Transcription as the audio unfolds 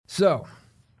So,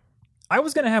 I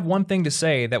was going to have one thing to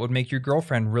say that would make your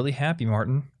girlfriend really happy,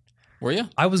 Martin. Were you?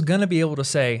 I was going to be able to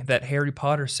say that Harry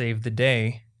Potter saved the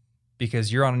day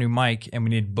because you're on a new mic and we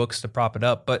need books to prop it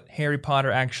up, but Harry Potter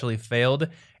actually failed.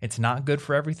 It's not good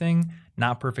for everything,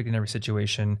 not perfect in every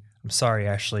situation. I'm sorry,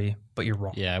 Ashley, but you're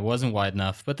wrong. Yeah, it wasn't wide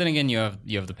enough. But then again, you have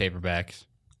the paperbacks.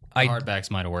 The hardbacks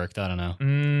might have worked. I don't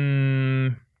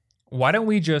know. Why don't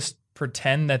we just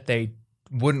pretend that they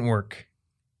wouldn't work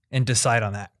and decide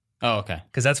on that? Oh, okay.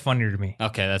 Because that's funnier to me.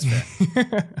 Okay, that's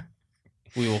fair.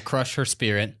 We will crush her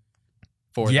spirit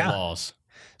for the laws.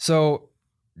 So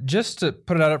just to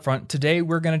put it out up front, today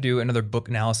we're going to do another book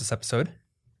analysis episode.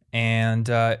 And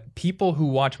people who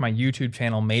watch my YouTube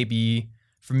channel may be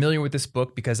familiar with this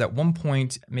book because at one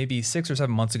point, maybe 6 or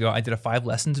 7 months ago, I did a 5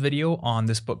 lessons video on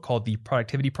this book called The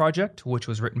Productivity Project, which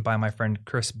was written by my friend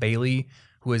Chris Bailey,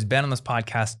 who has been on this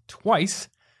podcast twice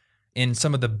in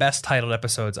some of the best titled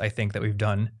episodes, I think, that we've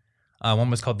done.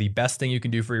 One was called The Best Thing You Can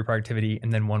Do for Your Productivity,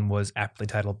 and then one was aptly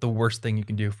titled The Worst Thing You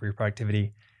Can Do for Your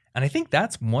Productivity. And I think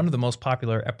that's one of the most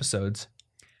popular episodes.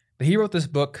 But he wrote this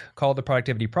book called The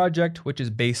Productivity Project, which is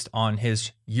based on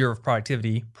his year of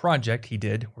productivity project he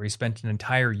did, where he spent an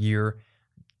entire year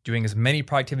doing as many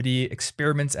productivity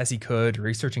experiments as he could,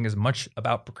 researching as much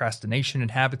about procrastination and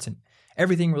habits and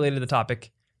everything related to the topic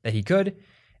that he could.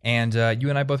 And you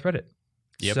and I both read it.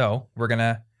 Yep. So we're going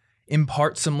to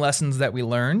impart some lessons that we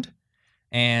learned.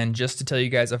 And just to tell you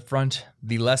guys up front,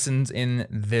 the lessons in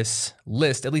this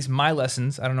list, at least my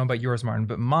lessons, I don't know about yours, Martin,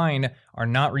 but mine are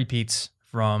not repeats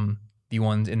from the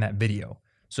ones in that video.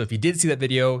 So if you did see that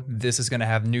video, this is going to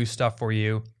have new stuff for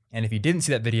you. And if you didn't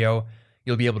see that video,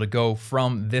 you'll be able to go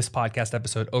from this podcast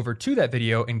episode over to that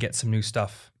video and get some new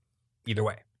stuff either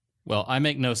way. Well, I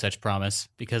make no such promise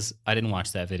because I didn't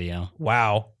watch that video.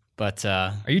 Wow. But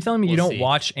are you telling me you don't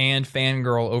watch and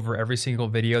fangirl over every single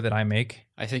video that I make?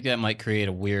 I think that might create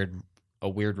a weird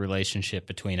relationship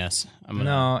between us.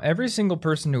 No, every single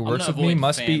person who works with me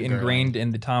must be ingrained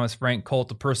in the Thomas Frank cult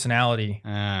of personality.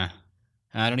 I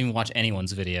don't even watch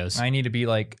anyone's videos. I need to be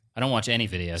like... I don't watch any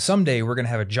videos. Someday we're going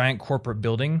to have a giant corporate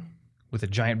building with a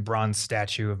giant bronze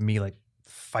statue of me like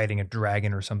fighting a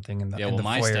dragon or something in the foyer.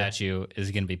 My statue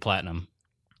is going to be platinum.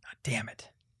 God damn it.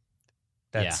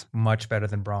 That's much better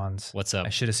than bronze. What's up? I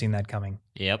should have seen that coming.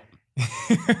 Yep.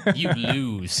 You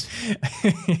lose.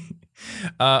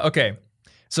 Okay.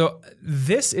 So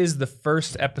this is the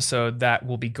first episode that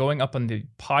will be going up on the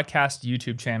podcast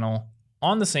YouTube channel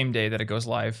on the same day that it goes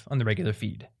live on the regular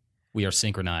feed. We are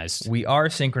synchronized. We are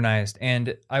synchronized.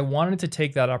 And I wanted to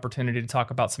take that opportunity to talk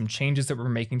about some changes that we're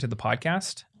making to the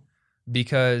podcast.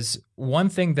 Because one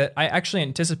thing that I actually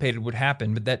anticipated would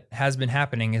happen, but that has been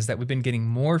happening, is that we've been getting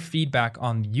more feedback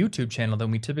on the YouTube channel than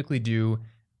we typically do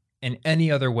in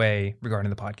any other way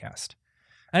regarding the podcast.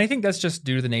 And I think that's just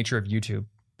due to the nature of YouTube,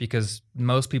 because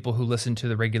most people who listen to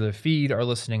the regular feed are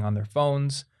listening on their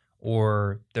phones,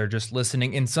 or they're just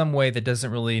listening in some way that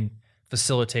doesn't really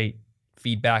facilitate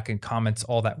feedback and comments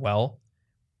all that well.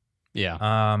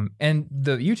 Yeah. And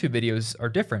the YouTube videos are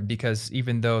different because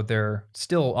even though they're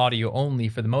still audio only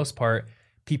for the most part,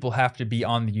 people have to be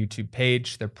on the YouTube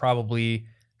page. They're probably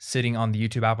sitting on the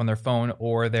YouTube app on their phone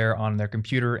or they're on their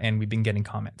computer, and we've been getting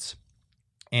comments.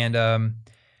 And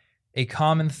a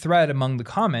common thread among the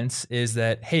comments is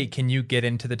that, hey, can you get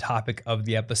into the topic of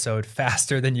the episode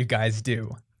faster than you guys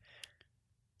do?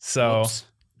 So,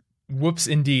 whoops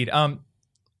indeed.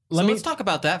 Let's talk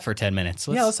about that for 10 minutes.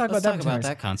 Let's talk about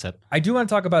that concept. I do want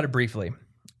to talk about it briefly.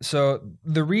 So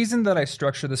the reason that I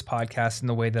structure this podcast in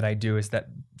the way that I do is that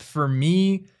for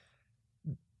me,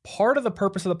 part of the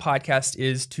purpose of the podcast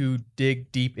is to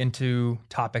dig deep into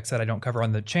topics that I don't cover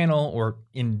on the channel, or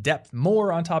in depth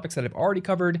more on topics that I've already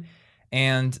covered.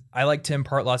 And I like to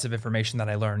impart lots of information that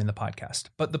I learn in the podcast.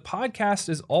 But the podcast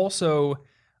is also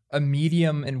a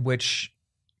medium in which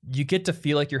you get to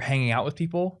feel like you're hanging out with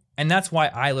people. And that's why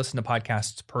I listen to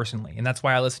podcasts personally. And that's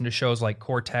why I listen to shows like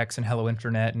Cortex and Hello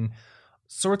Internet and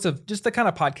sorts of just the kind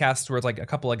of podcasts where it's like a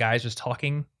couple of guys just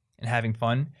talking and having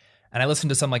fun. And I listen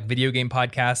to some like video game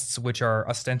podcasts, which are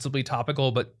ostensibly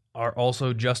topical, but are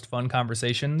also just fun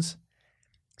conversations.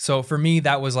 So for me,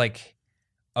 that was like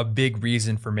a big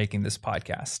reason for making this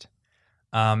podcast.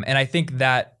 And I think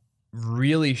that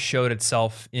really showed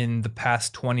itself in the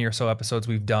past 20 or so episodes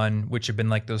we've done, which have been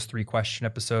like those 3 question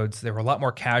episodes. They were a lot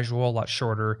more casual, a lot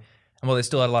shorter. And while they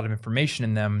still had a lot of information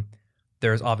in them,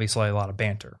 there's obviously a lot of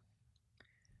banter.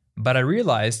 But I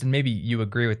realized, and maybe you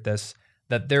agree with this,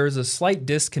 that there is a slight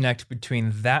disconnect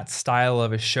between that style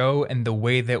of a show and the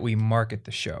way that we market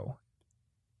the show.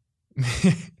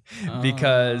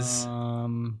 Because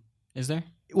is there?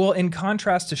 Well, in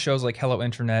contrast to shows like Hello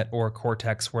Internet or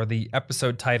Cortex, where the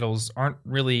episode titles aren't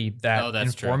really that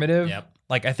informative. True. Yep.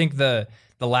 Like I think the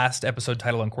last episode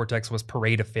title on Cortex was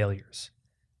Parade of Failures.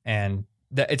 And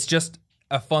it's just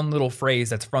a fun little phrase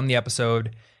that's from the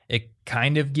episode. It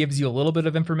kind of gives you a little bit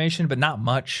of information, but not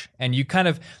much. And you kind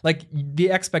of like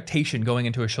the expectation going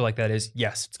into a show like that is,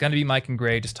 yes, it's going to be Mike and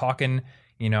Gray just talking,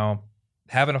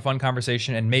 having a fun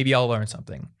conversation, and maybe I'll learn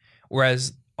something.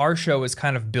 Whereas our show is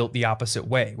kind of built the opposite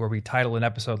way, where we title an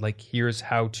episode like, here's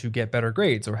how to get better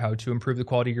grades or how to improve the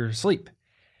quality of your sleep.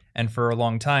 And for a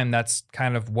long time, that's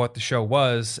kind of what the show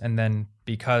was. And then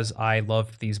because I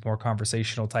loved these more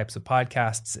conversational types of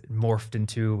podcasts, it morphed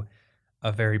into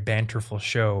a very banterful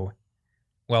show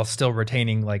while still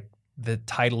retaining like the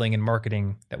titling and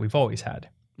marketing that we've always had.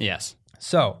 Yes.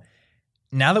 So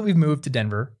now that we've moved to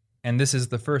Denver, and this is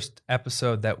the first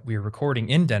episode that we're recording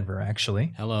in Denver,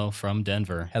 actually. Hello from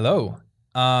Denver. Hello.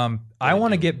 I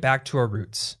want to get back to our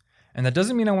roots. And that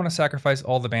doesn't mean I want to sacrifice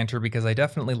all the banter, because I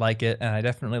definitely like it, and I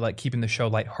definitely like keeping the show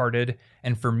lighthearted.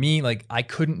 And for me, like, I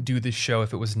couldn't do this show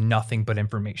if it was nothing but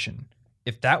information.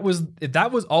 If that was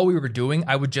all we were doing,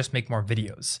 I would just make more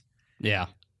videos. Yeah.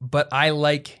 But I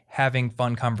like having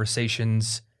fun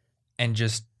conversations and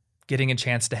just getting a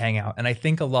chance to hang out. And I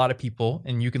think a lot of people,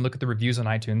 and you can look at the reviews on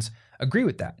iTunes, agree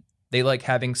with that. They like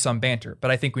having some banter,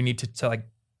 but I think we need to like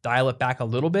dial it back a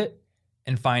little bit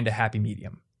and find a happy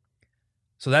medium.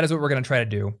 So that is what we're going to try to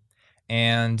do.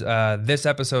 And this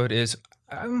episode is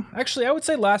actually, I would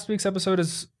say last week's episode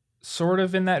is sort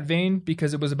of in that vein,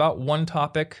 because it was about one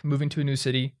topic, moving to a new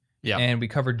city. Yeah. And we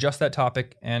covered just that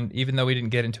topic. And even though we didn't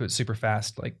get into it super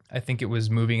fast, like I think it was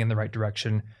moving in the right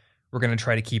direction. We're going to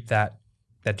try to keep that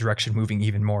direction moving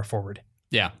even more forward.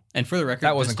 Yeah. And for the record,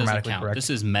 that wasn't grammatically correct.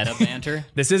 This is meta banter.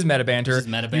 This is meta banter. This is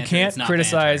meta banter. You can't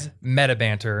criticize meta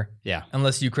banter yeah.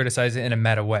 unless you criticize it in a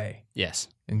meta way. Yes.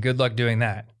 And good luck doing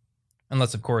that.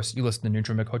 Unless, of course, you listen to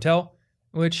Neutral Mick Hotel,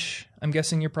 which I'm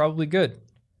guessing you're probably good.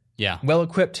 Yeah. Well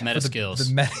equipped. Meta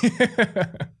skills.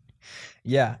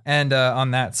 Yeah. And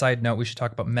on that side note, we should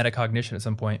talk about metacognition at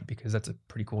some point, because that's a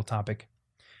pretty cool topic.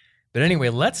 But anyway,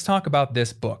 let's talk about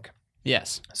this book.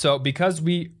 Yes. So because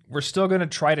we're still going to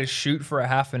try to shoot for a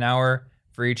half an hour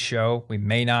for each show, we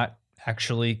may not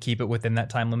actually keep it within that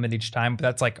time limit each time, but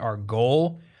that's like our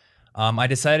goal. I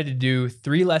decided to do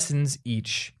 3 lessons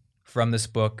each from this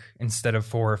book instead of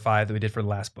 4 or 5 that we did for the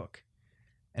last book.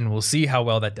 And we'll see how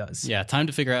well that does. Yeah, time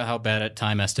to figure out how bad at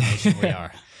time estimation we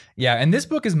are. Yeah, and this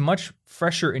book is much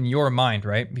fresher in your mind,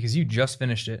 right? Because you just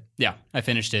finished it. Yeah, I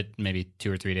finished it maybe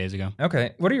 2 or 3 days ago.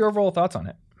 Okay. What are your overall thoughts on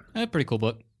it? Pretty cool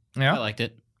book. Yeah. I liked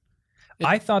it.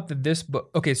 I thought that this book...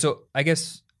 Okay, so I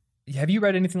guess... Have you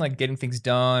read anything like Getting Things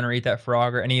Done or Eat That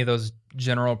Frog or any of those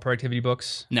general productivity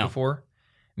books before?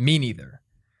 Me neither.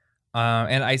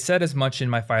 And I said as much in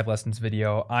my 5 lessons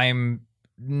video. I'm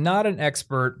not an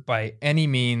expert by any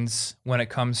means when it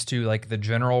comes to like the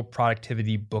general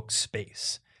productivity book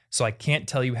space. So I can't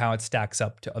tell you how it stacks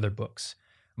up to other books.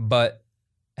 But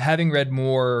having read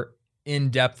more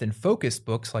in-depth and focused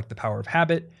books like The Power of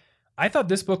Habit, I thought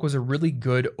this book was a really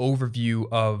good overview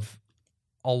of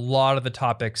a lot of the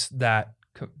topics that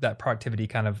productivity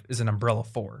kind of is an umbrella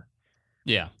for.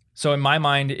 Yeah. So in my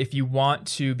mind, if you want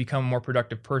to become a more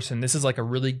productive person, this is like a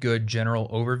really good general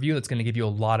overview that's going to give you a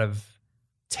lot of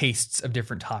tastes of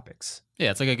different topics.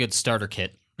 Yeah, it's like a good starter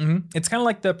kit. Mm-hmm. It's kind of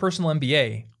like the personal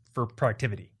MBA for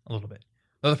productivity a little bit.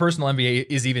 Though the personal MBA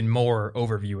is even more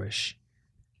overview-ish.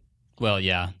 Well,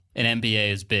 yeah. An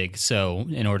MBA is big, so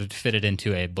in order to fit it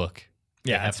into a book,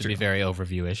 you have to be very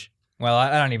overview-ish. Well,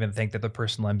 I don't even think that the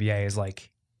personal MBA is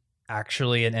like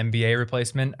actually an MBA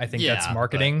replacement. I think that's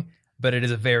marketing, but it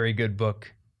is a very good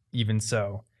book even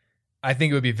so. I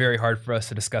think it would be very hard for us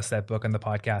to discuss that book on the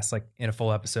podcast like in a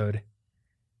full episode.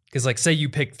 Because like say you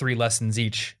pick 3 lessons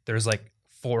each, there's like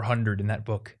 400 in that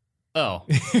book. Oh.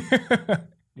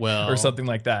 Well. Or something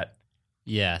like that.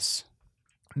 Yes.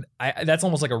 That's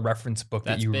almost like a reference book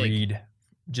that you read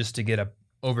just to get a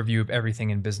overview of everything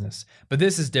in business. But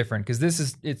this is different because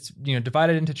it's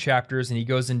divided into chapters, and he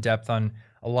goes in depth on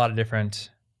a lot of different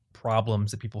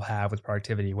problems that people have with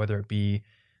productivity, whether it be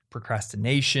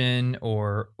procrastination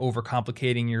or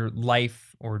overcomplicating your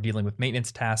life or dealing with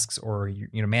maintenance tasks or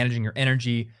managing your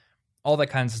energy. All that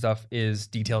kinds of stuff is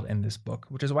detailed in this book,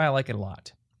 which is why I like it a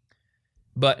lot.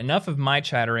 But enough of my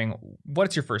chattering.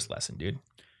 What's your first lesson, dude?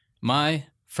 My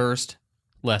first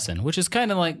lesson, which is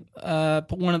kind of like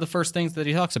one of the first things that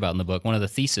he talks about in the book, one of the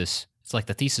thesis, it's like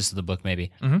the thesis of the book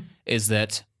maybe, is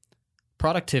that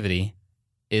productivity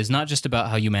is not just about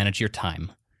how you manage your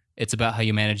time. It's about how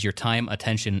you manage your time,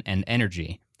 attention, and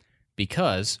energy.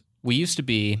 Because we used to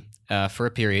be, for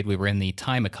a period, we were in the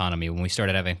time economy. When we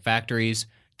started having factories,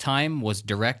 time was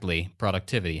directly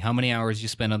productivity. How many hours you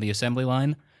spend on the assembly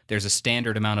line? There's a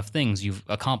standard amount of things you've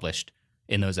accomplished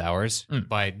in those hours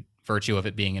by virtue of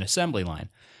it being an assembly line.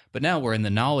 But now we're in the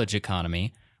knowledge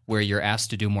economy, where you're asked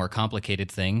to do more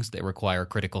complicated things that require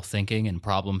critical thinking and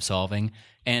problem solving,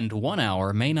 and 1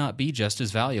 hour may not be just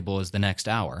as valuable as the next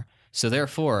hour. So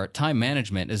therefore, time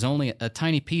management is only a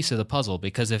tiny piece of the puzzle,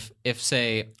 because if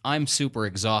say, I'm super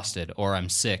exhausted or I'm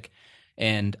sick,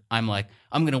 and I'm like,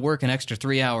 I'm going to work an extra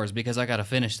 3 hours because I got to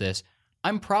finish this,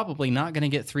 I'm probably not going to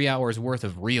get 3 hours worth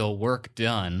of real work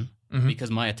done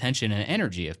because my attention and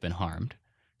energy have been harmed.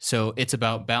 So it's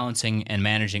about balancing and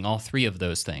managing all three of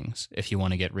those things if you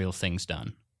want to get real things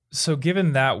done. So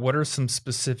given that, what are some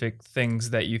specific things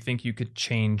that you think you could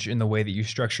change in the way that you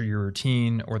structure your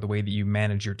routine or the way that you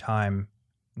manage your time,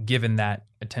 given that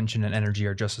attention and energy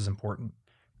are just as important?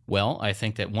 Well, I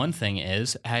think that one thing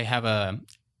is I have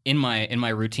in my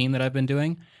routine that I've been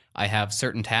doing, I have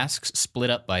certain tasks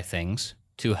split up by things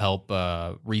to help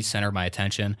recenter my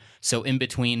attention. So in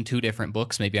between two different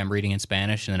books, maybe I'm reading in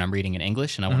Spanish and then I'm reading in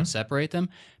English and I want to separate them.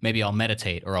 Maybe I'll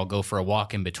meditate or I'll go for a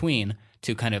walk in between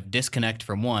to kind of disconnect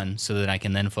from one so that I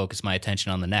can then focus my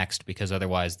attention on the next, because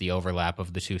otherwise the overlap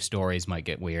of the two stories might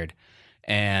get weird.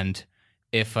 And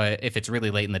if it's really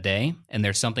late in the day and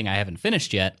there's something I haven't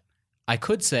finished yet, I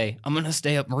could say, I'm going to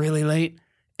stay up really late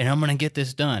and I'm going to get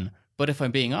this done. But if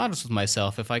I'm being honest with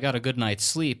myself, if I got a good night's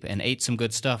sleep and ate some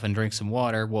good stuff and drank some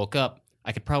water, woke up,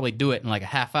 I could probably do it in like a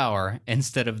half hour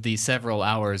instead of the several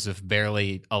hours of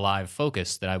barely alive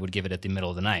focus that I would give it at the middle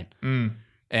of the night.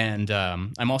 And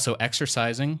I'm also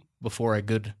exercising before a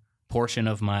good portion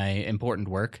of my important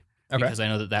work because I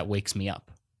know that wakes me up.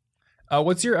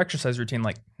 What's your exercise routine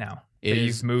like now? It that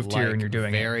is you've moved like here and you're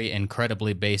doing very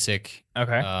incredibly basic.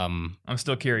 Okay. I'm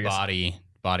still curious.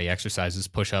 Body exercises,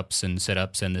 push-ups and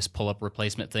sit-ups, and this pull-up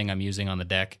replacement thing I'm using on the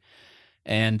deck,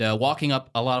 and walking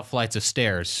up a lot of flights of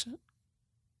stairs.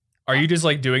 Are you just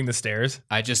like doing the stairs?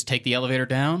 I just take the elevator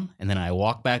down, and then I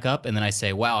walk back up, and then I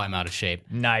say, wow, I'm out of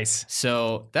shape. Nice.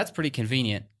 So that's pretty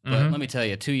convenient. But let me tell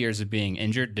you, 2 years of being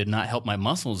injured did not help my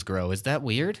muscles grow. Is that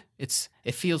weird? It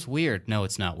feels weird. No,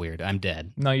 it's not weird. I'm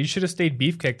dead. No, you should have stayed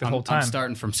beefcake the whole time. I'm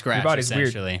starting from scratch, your body's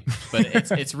essentially. Weird.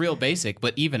 But it's real basic.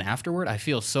 But even afterward, I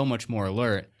feel so much more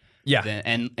alert. Yeah.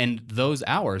 And those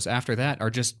hours after that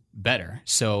are just better.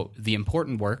 So the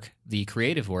important work, the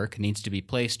creative work, needs to be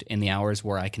placed in the hours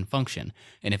where I can function.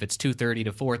 And if it's 2:30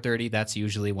 to 4:30, that's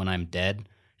usually when I'm dead.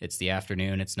 It's the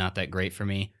afternoon. It's not that great for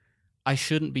me. I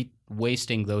shouldn't be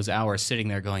wasting those hours sitting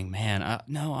there going, man,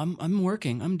 no, I'm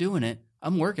working. I'm doing it.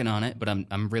 I'm working on it, but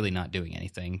I'm really not doing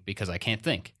anything because I can't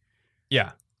think.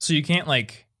 Yeah. So you can't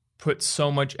like put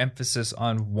so much emphasis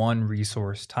on one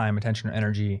resource, time, attention, or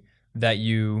energy, that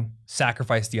you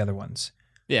sacrifice the other ones.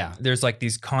 Yeah. There's like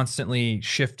these constantly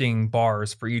shifting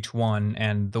bars for each one,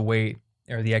 and the way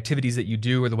or the activities that you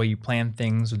do or the way you plan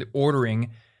things or the ordering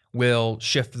will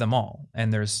shift them all.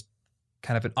 And there's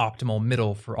kind of an optimal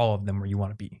middle for all of them where you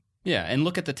want to be. Yeah, and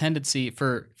look at the tendency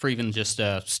for even just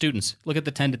students. Look at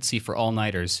the tendency for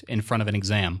all-nighters in front of an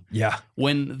exam. Yeah.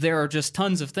 When there are just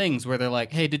tons of things where they're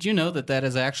like, hey, did you know that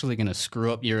is actually going to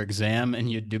screw up your exam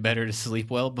and you'd do better to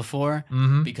sleep well before?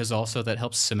 Because also that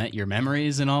helps cement your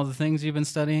memories and all the things you've been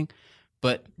studying.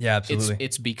 But yeah, absolutely.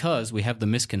 It's because we have the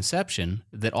misconception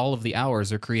that all of the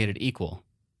hours are created equal.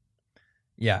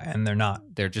 Yeah, and they're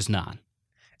not. They're just not.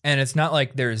 And it's not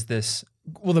like there's this...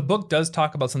 Well, the book does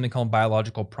talk about something called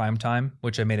biological prime time,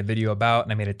 which I made a video about,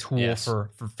 and I made a tool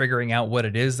for figuring out what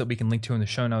it is that we can link to in the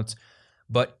show notes.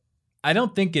 But I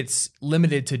don't think it's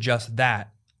limited to just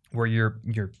that, where your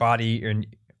body and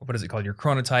what is it called? Your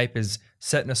chronotype is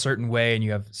set in a certain way, and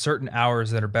you have certain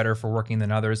hours that are better for working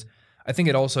than others. I think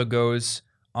it also goes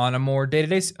on a more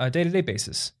day-to-day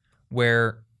basis,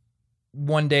 where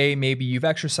one day maybe you've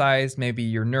exercised, maybe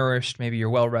you're nourished, maybe you're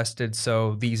well rested,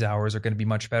 so these hours are going to be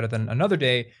much better than another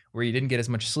day where you didn't get as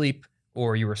much sleep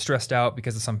or you were stressed out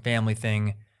because of some family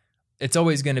thing. It's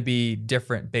always going to be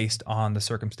different based on the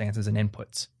circumstances and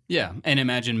inputs. Yeah, and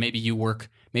imagine maybe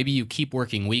you keep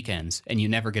working weekends and you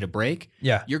never get a break.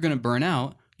 Yeah. You're going to burn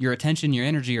out. Your attention, your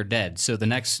energy are dead, so the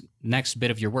next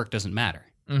bit of your work doesn't matter.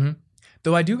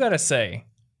 Though I do got to say,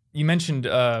 you mentioned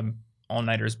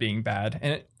all-nighters being bad.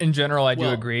 And in general, I do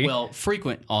agree. Well,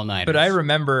 frequent all-nighters. But I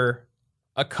remember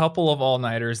a couple of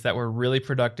all-nighters that were really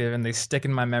productive and they stick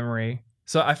in my memory.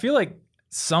 So I feel like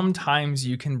sometimes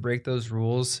you can break those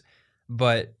rules,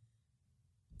 but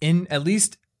at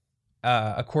least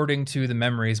according to the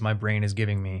memories my brain is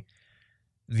giving me,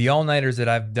 the all-nighters that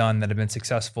I've done that have been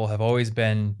successful have always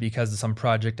been because of some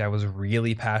project I was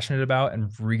really passionate about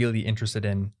and really interested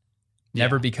in.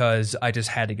 never Yeah. because I just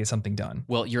had to get something done.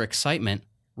 Well, your excitement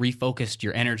refocused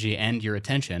your energy and your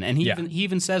attention. And he Yeah.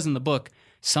 even says in the book,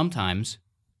 sometimes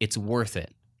it's worth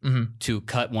it Mm-hmm. to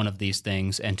cut one of these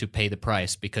things and to pay the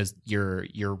price because your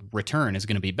return is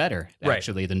going to be better Right.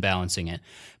 actually than balancing it.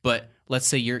 But let's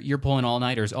say you're pulling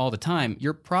all-nighters all the time,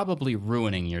 you're probably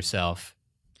ruining yourself.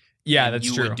 Yeah, And that's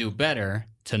you true. would do better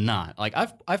to not. Like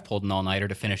I've pulled an all-nighter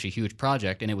to finish a huge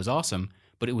project and it was awesome,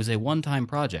 but it was a one-time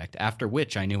project after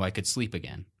which I knew I could sleep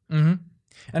again. Mm-hmm.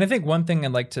 And I think one thing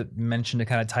I'd like to mention to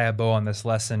kind of tie a bow on this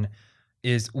lesson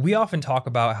is we often talk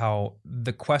about how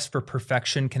the quest for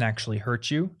perfection can actually hurt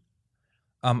you.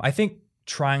 I think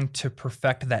trying to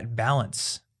perfect that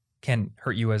balance can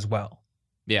hurt you as well.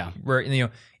 Yeah. Where, you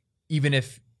know, even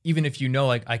if you know,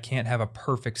 like, I can't have a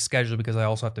perfect schedule because I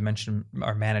also have to mention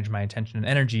or manage my attention and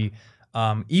energy,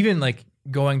 even like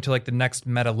going to like the next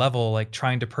meta level, like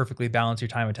trying to perfectly balance your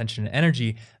time, attention, and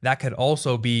energy, that could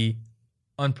also be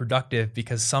unproductive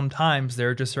because sometimes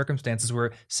there are just circumstances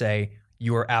where, say,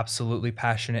 you are absolutely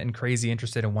passionate and crazy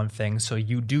interested in one thing, so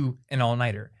you do an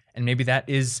all-nighter, and maybe that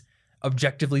is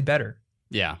objectively better.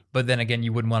 Yeah. But then again,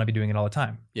 you wouldn't want to be doing it all the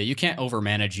time. Yeah, you can't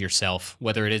overmanage yourself,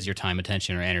 whether it is your time,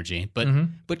 attention, or energy. But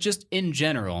but just in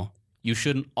general, you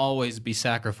shouldn't always be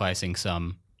sacrificing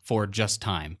some for just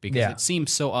time because Yeah. it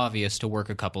seems so obvious to work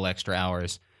a couple extra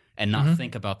hours and not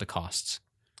think about the costs.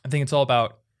 I think it's all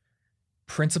about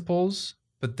principles,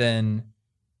 but then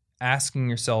asking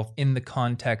yourself in the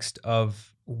context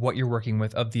of what you're working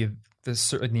with, of the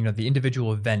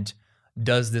individual event,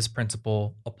 does this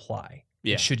principle apply?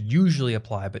 Yeah. It should usually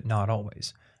apply, but not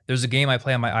always. There's a game I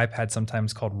play on my iPad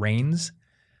sometimes called Reigns.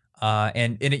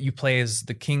 And in it, you play as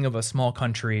the king of a small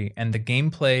country, and the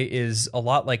gameplay is a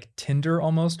lot like Tinder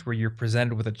almost, where you're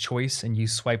presented with a choice and you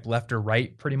swipe left or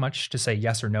right pretty much to say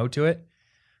yes or no to it,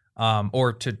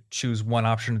 or to choose one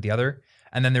option or the other.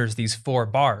 And then there's these 4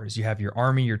 bars. You have your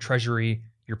army, your treasury,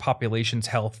 your population's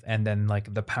health, and then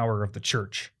like the power of the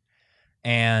church.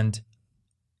 And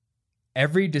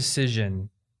every decision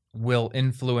will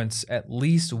influence at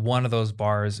least one of those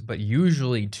bars, but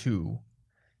usually 2.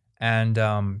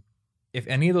 And if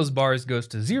any of those bars goes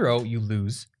to 0, you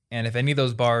lose. And if any of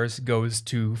those bars goes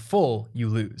to full, you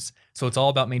lose. So it's all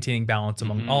about maintaining balance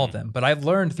among all of them. But I've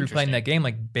learned through playing that game,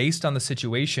 like based on the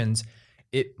situations,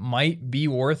 it might be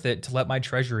worth it to let my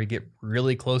treasury get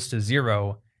really close to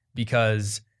 0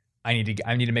 because I need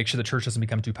to make sure the church doesn't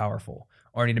become too powerful,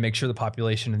 or I need to make sure the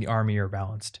population and the army are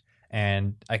balanced.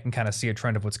 And I can kind of see a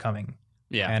trend of what's coming.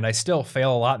 Yeah. And I still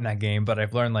fail a lot in that game, but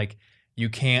I've learned like you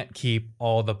can't keep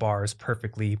all the bars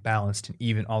perfectly balanced and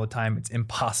even all the time. It's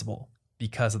impossible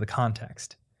because of the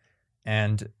context.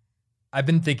 And I've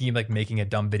been thinking of like making a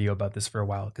dumb video about this for a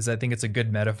while because I think it's a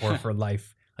good metaphor for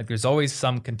life. Like there's always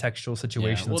some contextual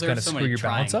situation that's going to screw your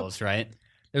balance up. Right?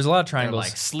 There's a lot of They're triangles.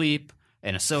 like sleep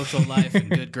and a social life and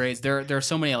good grades. There are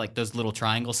so many like those little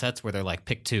triangle sets where they're like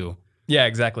pick 2. Yeah,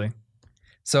 exactly.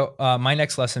 So my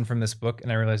next lesson from this book,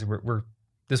 and I realize we're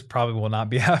this probably will not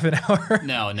be half an hour.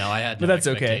 No, I had no but that's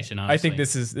okay. expectation, honestly. I think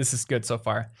this is good so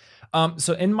far.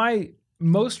 So in my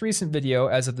most recent video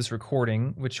as of this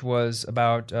recording, which was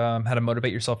about how to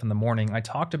motivate yourself in the morning, I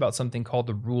talked about something called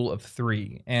the Rule of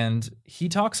 3. And he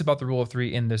talks about the Rule of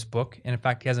 3 in this book. And in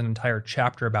fact, he has an entire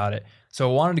chapter about it.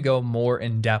 So I wanted to go more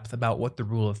in depth about what the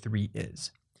Rule of 3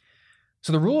 is.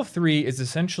 So the Rule of 3 is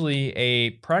essentially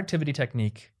a productivity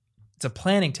technique. It's a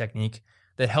planning technique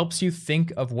that helps you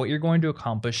think of what you're going to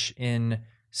accomplish in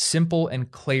simple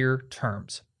and clear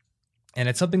terms. And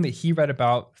it's something that he read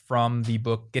about from the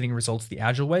book Getting Results the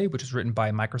Agile Way, which is written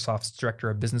by Microsoft's Director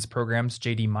of Business Programs,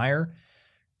 J.D. Meyer.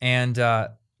 And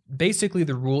basically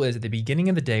the rule is at the beginning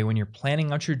of the day when you're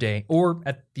planning out your day, or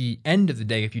at the end of the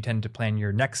day if you tend to plan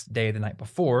your next day the night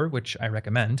before, which I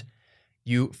recommend,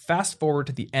 you fast forward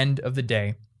to the end of the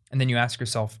day and then you ask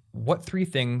yourself, what 3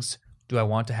 things do I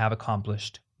want to have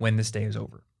accomplished when this day is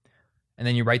over? And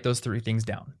then you write those 3 things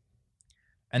down.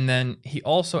 And then he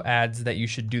also adds that you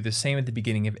should do the same at the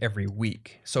beginning of every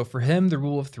week. So for him, the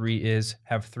Rule of 3 is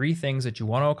have 3 things that you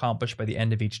want to accomplish by the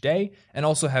end of each day, and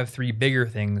also have 3 bigger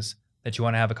things that you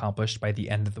want to have accomplished by the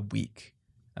end of the week.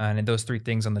 And those 3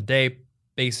 things on the day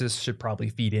basis should probably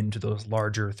feed into those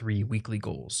larger 3 weekly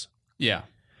goals. Yeah.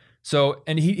 So,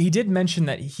 and he did mention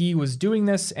that he was doing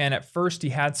this, and at first he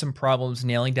had some problems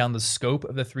nailing down the scope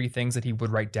of the 3 things that he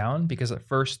would write down, because at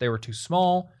first they were too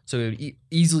small, so he would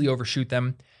easily overshoot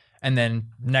them. And then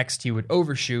next he would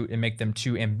overshoot and make them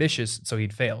too ambitious, so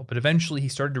he'd fail. But eventually he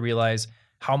started to realize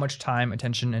how much time,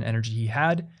 attention, and energy he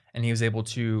had, and he was able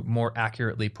to more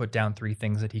accurately put down 3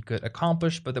 things that he could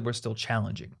accomplish, but that were still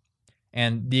challenging.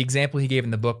 And the example he gave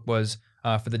in the book was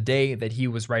for the day that he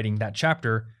was writing that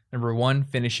chapter, Number 1,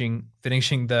 finishing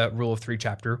the Rule of 3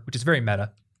 chapter, which is very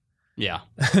meta. Yeah.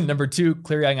 Number 2,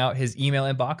 clearing out his email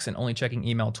inbox and only checking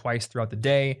email twice throughout the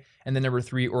day. And then number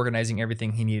 3, organizing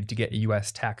everything he needed to get a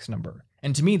U.S. tax number.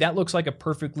 And to me, that looks like a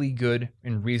perfectly good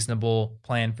and reasonable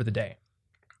plan for the day.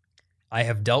 I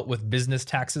have dealt with business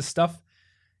taxes stuff.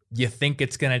 You think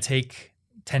it's going to take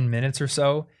 10 minutes or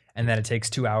so, and then it takes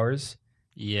 2 hours.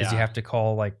 Yeah. Because you have to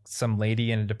call like some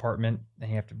lady in a department, and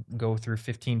you have to go through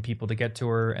 15 people to get to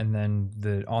her, and then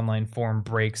the online form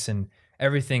breaks, and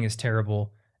everything is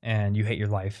terrible, and you hate your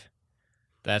life.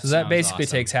 So that basically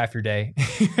takes half your day.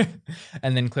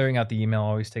 And then clearing out the email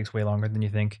always takes way longer than you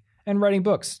think. And writing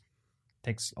books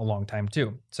takes a long time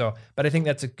too. So, but I think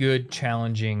that's a good,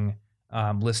 challenging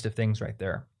list of things right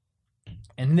there.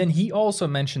 And then he also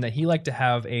mentioned that he liked to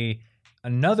have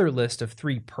another list of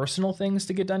 3 personal things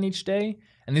to get done each day.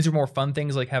 And these are more fun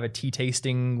things, like have a tea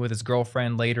tasting with his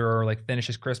girlfriend later, or like finish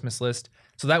his Christmas list.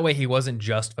 So that way he wasn't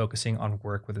just focusing on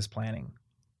work with his planning.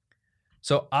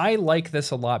 So I like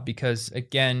this a lot because,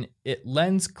 again, it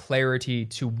lends clarity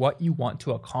to what you want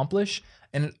to accomplish.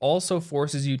 And it also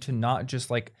forces you to not just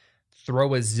like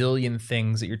throw a zillion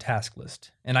things at your task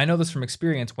list. And I know this from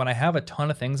experience. When I have a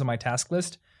ton of things on my task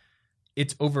list,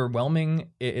 it's overwhelming.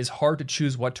 It is hard to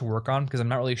choose what to work on because I'm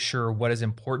not really sure what is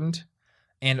important.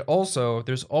 And also,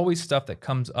 there's always stuff that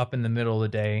comes up in the middle of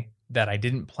the day that I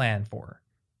didn't plan for.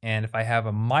 And if I have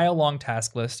a mile-long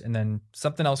task list and then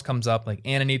something else comes up, like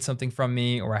Anna needs something from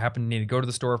me, or I happen to need to go to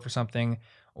the store for something,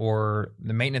 or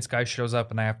the maintenance guy shows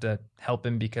up and I have to help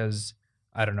him because,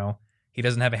 I don't know, he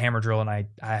doesn't have a hammer drill and I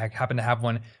happen to have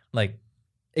one, like,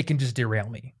 it can just derail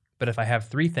me. But if I have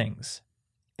 3 things,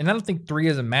 and I don't think 3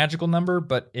 is a magical number,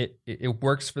 but it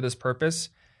works for this purpose.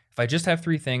 If I just have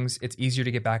 3 things, it's easier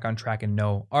to get back on track and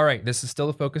know, all right, this is still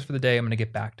the focus for the day. I'm going to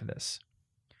get back to this.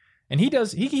 And he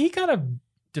kind of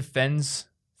defends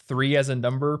 3 as a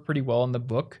number pretty well in the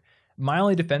book. My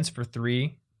only defense for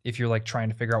 3, if you're like trying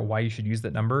to figure out why you should use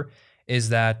that number, is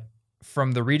that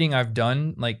from the reading I've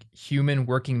done, like human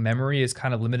working memory is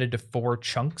kind of limited to 4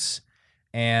 chunks,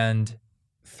 and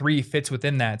 3 fits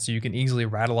within that. So you can easily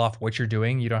rattle off what you're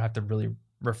doing. You don't have to really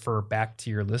refer back to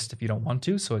your list if you don't want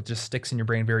to. So it just sticks in your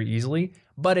brain very easily,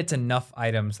 but it's enough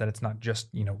items that it's not just,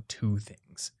 2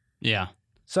 things. Yeah.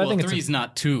 So I think 3 is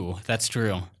not 2. That's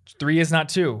true. 3 is not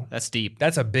 2. That's deep.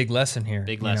 That's a big lesson here.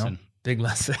 Big lesson. Big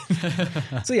lesson.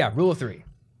 So yeah, rule of 3.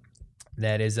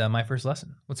 That is my first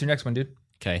lesson. What's your next one, dude?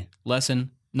 Okay.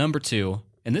 Lesson number 2.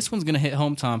 And this one's going to hit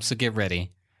home, Tom, so get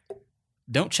ready.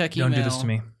 Don't check email. Don't do this to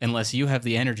me. Unless you have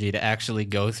the energy to actually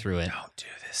go through it. Don't do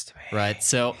this to me. Right.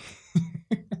 So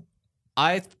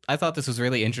I thought this was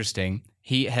really interesting.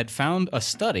 He had found a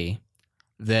study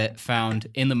that found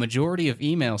in the majority of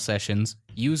email sessions,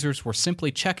 users were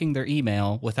simply checking their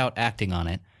email without acting on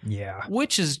it. Yeah.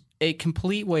 Which is a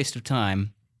complete waste of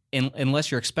time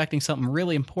unless you're expecting something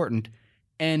really important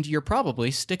and you're probably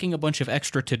sticking a bunch of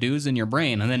extra to-dos in your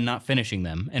brain and then not finishing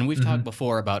them. And we've talked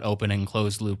before about open and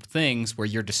closed loop things where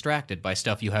you're distracted by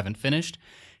stuff you haven't finished.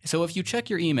 So if you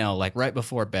check your email like right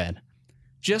before bed,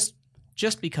 just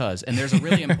because, and there's a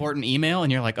really important email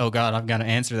and you're like, oh God, I've got to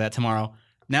answer that tomorrow.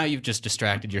 Now you've just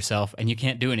distracted yourself and you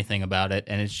can't do anything about it,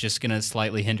 and it's just going to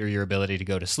slightly hinder your ability to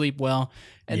go to sleep well.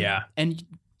 And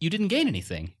you didn't gain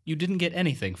anything. You didn't get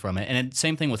anything from it. And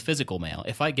same thing with physical mail.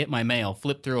 If I get my mail,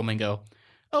 flip through them and go,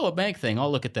 oh, a bank thing,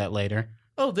 I'll look at that later.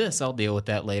 Oh, this, I'll deal with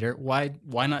that later. Why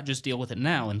not just deal with it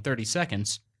now in 30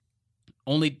 seconds?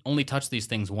 Only touch these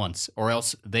things once, or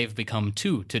else they've become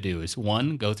 2 to-dos.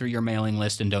 1, go through your mailing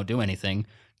list and don't do anything.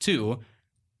 2,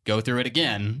 go through it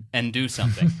again and do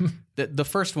something. The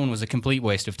first one was a complete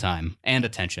waste of time and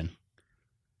attention.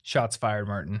 Shots fired,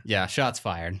 Martin. Yeah, shots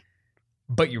fired.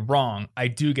 But you're wrong. I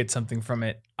do get something from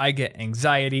it. I get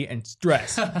anxiety and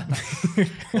stress.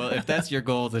 Well, if that's your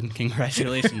goal, then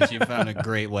congratulations. You found a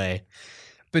great way.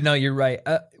 But no, you're right.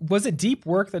 Was it Deep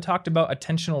Work that talked about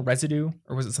attentional residue,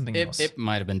 or was it something else? It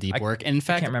might have been Deep Work. In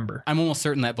fact, I can't remember. I'm almost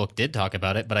certain that book did talk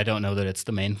about it, but I don't know that it's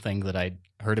the main thing that I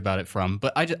heard about it from.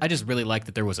 But I just really like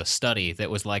that there was a study that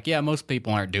was like, yeah, most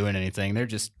people aren't doing anything. They're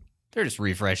just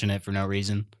refreshing it for no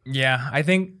reason. Yeah, I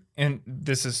think, and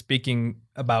this is speaking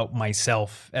about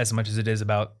myself as much as it is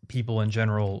about people in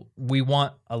general, we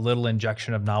want a little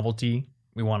injection of novelty.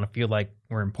 We want to feel like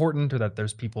we're important, or that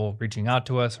there's people reaching out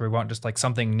to us, or we want just like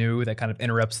something new that kind of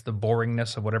interrupts the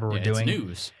boringness of whatever we're doing. It's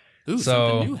news. Ooh,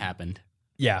 something new happened.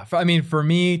 Yeah. For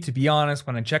me, to be honest,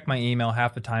 when I check my email,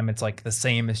 half the time it's like the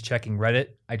same as checking Reddit.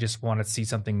 I just want to see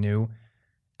something new.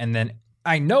 And then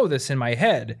I know this in my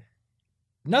head.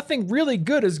 Nothing really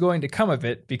good is going to come of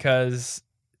it, because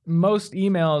most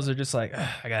emails are just like,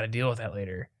 I got to deal with that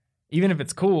later. even if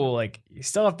it's cool, like you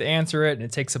still have to answer it and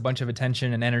it takes a bunch of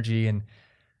attention and energy. And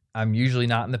I'm usually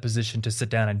not in the position to sit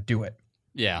down and do it.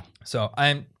 Yeah. So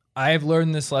I've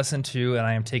learned this lesson too, and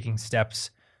I am taking steps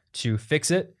to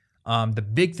fix it. The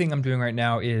big thing I'm doing right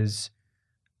now is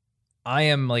I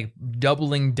am like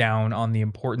doubling down on the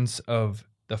importance of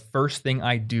the first thing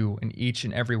I do in each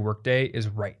and every workday is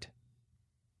write.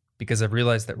 Because I've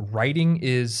realized that writing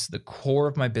is the core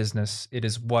of my business. It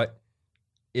is what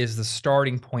is the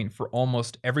starting point for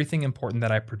almost everything important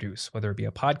that I produce, whether it be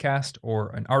a podcast or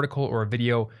an article or a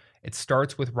video. It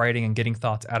starts with writing and getting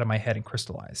thoughts out of my head and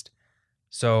crystallized.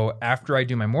 So after I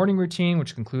do my morning routine,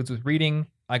 which concludes with reading,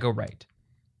 I go write.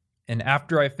 And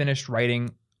after I finished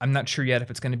writing, I'm not sure yet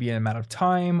if it's going to be an amount of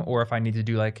time or if I need to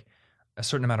do like a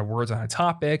certain amount of words on a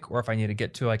topic or if I need to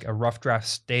get to like a rough draft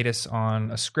status on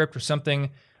a script or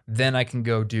something. Then I can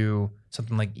go do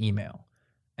something like email.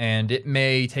 And it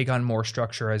may take on more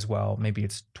structure as well. Maybe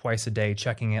it's twice a day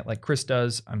checking it like Chris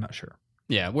does. I'm not sure.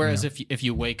 Yeah. Whereas if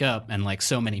you wake up and like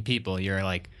so many people, you're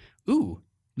like, ooh,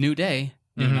 new day,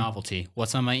 new novelty.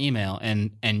 What's on my email?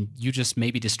 And you just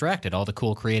maybe distracted all the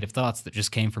cool creative thoughts that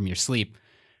just came from your sleep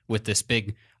with this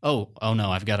big, oh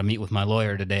no, I've got to meet with my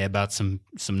lawyer today about some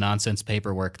nonsense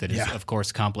paperwork that is of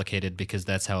course complicated because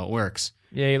that's how it works.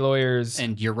 Yay, lawyers.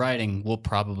 And your writing will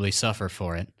probably suffer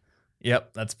for it.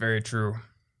 Yep, that's very true.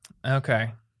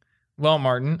 Okay. Well,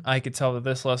 Martin, I could tell that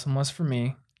this lesson was for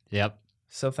me. Yep.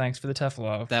 So thanks for the tough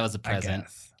love. That was a present.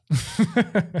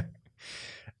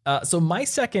 So my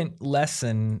second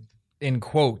lesson in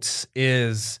quotes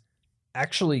is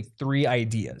actually 3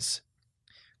 ideas.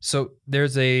 So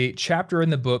there's a chapter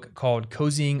in the book called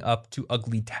Cozying Up to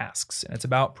Ugly Tasks, and it's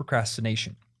about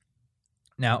procrastination.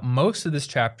 Now, most of this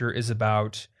chapter is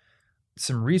about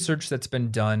some research that's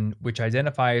been done which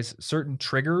identifies certain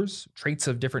triggers, traits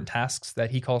of different tasks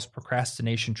that he calls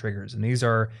procrastination triggers. And these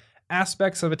are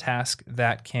aspects of a task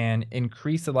that can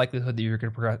increase the likelihood that you're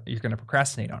going to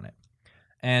procrastinate on it.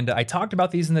 And I talked about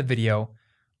these in the video,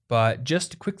 but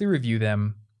just to quickly review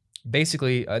them,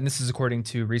 basically, and this is according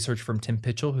to research from Tim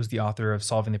Pitchell, who's the author of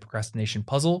Solving the Procrastination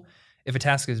Puzzle, if a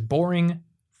task is boring,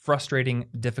 frustrating,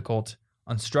 difficult,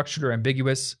 unstructured or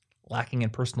ambiguous, lacking in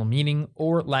personal meaning,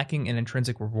 or lacking in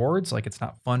intrinsic rewards, like it's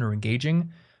not fun or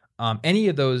engaging, any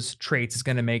of those traits is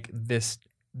going to make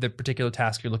the particular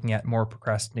task you're looking at more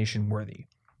procrastination worthy.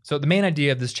 So the main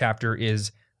idea of this chapter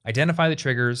is identify the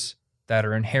triggers that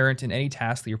are inherent in any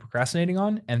task that you're procrastinating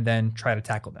on, and then try to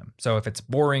tackle them. So if it's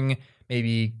boring,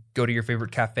 maybe go to your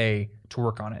favorite cafe to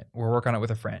work on it, or work on it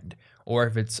with a friend. Or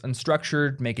if it's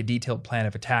unstructured, make a detailed plan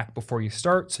of attack before you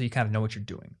start so you kind of know what you're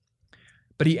doing.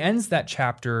 But he ends that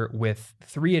chapter with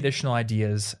 3 additional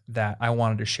ideas that I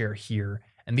wanted to share here.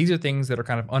 And these are things that are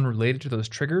kind of unrelated to those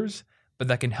triggers, but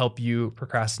that can help you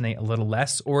procrastinate a little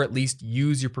less, or at least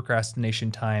use your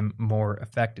procrastination time more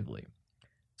effectively.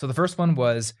 So the first one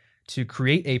was to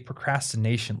create a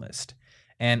procrastination list.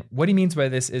 And what he means by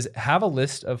this is have a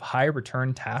list of high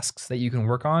return tasks that you can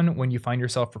work on when you find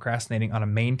yourself procrastinating on a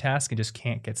main task and just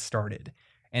can't get started.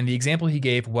 And the example he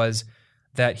gave was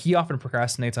that he often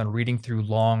procrastinates on reading through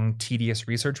long, tedious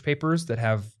research papers that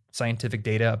have scientific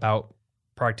data about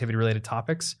productivity related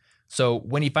topics. So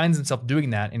when he finds himself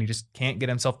doing that and he just can't get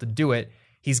himself to do it,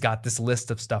 he's got this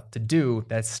list of stuff to do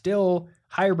that's still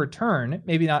high return,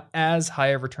 maybe not as high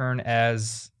a return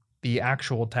as the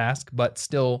actual task, but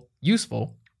still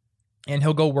useful. And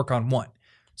he'll go work on one.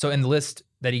 So in the list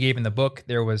that he gave in the book,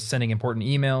 there was sending important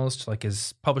emails to like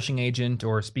his publishing agent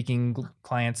or speaking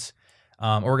clients,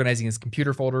 organizing his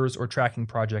computer folders, or tracking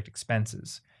project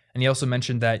expenses. And he also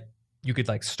mentioned that you could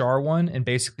like star one and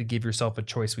basically give yourself a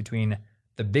choice between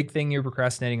the big thing you're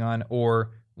procrastinating on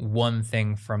or one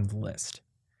thing from the list.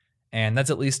 And that's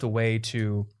at least a way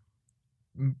to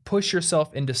push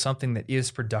yourself into something that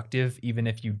is productive, even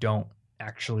if you don't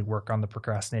actually work on the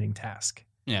procrastinating task.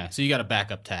 Yeah, so you got a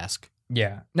backup task.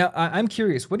 Yeah. Now, I'm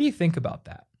curious, what do you think about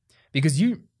that? Because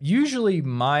usually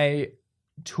my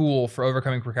tool for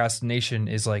overcoming procrastination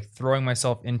is like throwing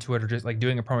myself into it or just like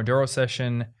doing a Pomodoro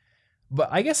session. But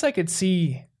I guess I could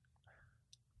see,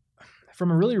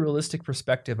 from a really realistic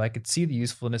perspective, I could see the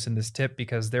usefulness in this tip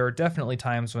because there are definitely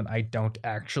times when I don't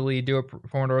actually do a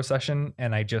Pomodoro session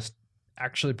and I just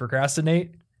actually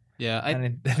procrastinate. Yeah,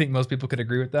 I think most people could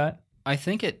agree with that. I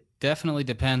think it definitely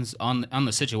depends on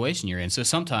the situation you're in. So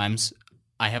sometimes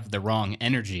I have the wrong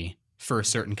energy for a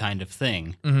certain kind of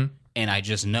thing, and I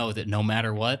just know that no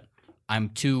matter what, I'm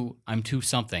too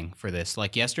something for this.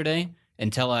 Like yesterday,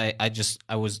 until I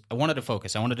wanted to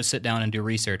focus, I wanted to sit down and do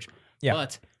research,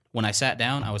 but when I sat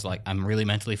down, I was like, I'm really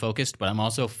mentally focused, but I'm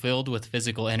also filled with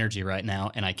physical energy right now,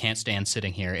 and I can't stand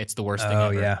sitting here. It's the worst thing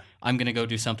ever. Yeah. I'm going to go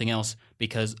do something else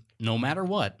because no matter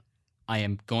what, I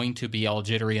am going to be all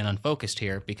jittery and unfocused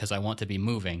here because I want to be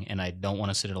moving, and I don't want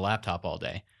to sit at a laptop all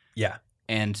day. Yeah.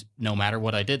 And no matter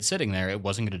what I did sitting there, it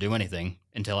wasn't going to do anything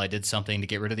until I did something to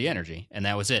get rid of the energy, and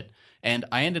that was it. And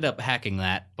I ended up hacking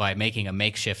that by making a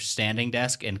makeshift standing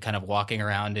desk and kind of walking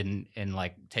around and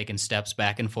like taking steps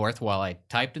back and forth while I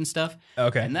typed and stuff.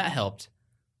 Okay. And that helped.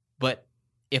 But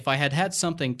if I had had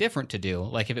something different to do,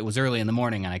 like if it was early in the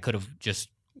morning and I could have just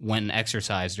went and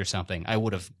exercised or something, I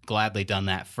would have gladly done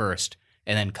that first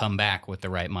and then come back with the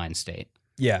right mind state.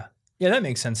 Yeah. Yeah, that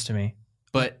makes sense to me.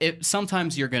 But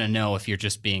sometimes you're going to know if you're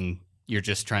just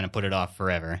trying to put it off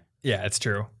forever. Yeah, it's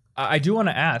true. I do want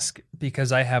to ask,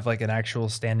 because I have like an actual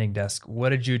standing desk, what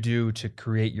did you do to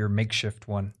create your makeshift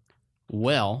one?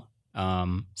 Well,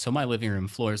 so my living room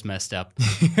floor is messed up.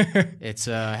 It's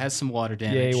has some water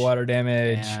damage. Yay, water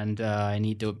damage. And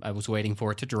I was waiting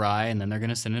for it to dry, and then they're going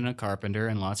to send in a carpenter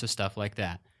and lots of stuff like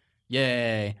that.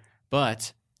 Yay.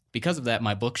 But because of that,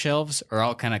 my bookshelves are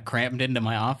all kind of cramped into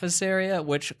my office area,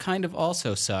 which kind of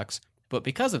also sucks. But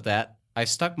because of that, I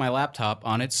stuck my laptop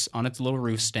on its little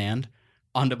roof stand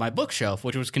onto my bookshelf,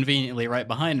 which was conveniently right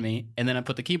behind me, and then I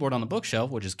put the keyboard on the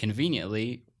bookshelf, which is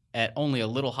conveniently at only a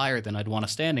little higher than I'd want a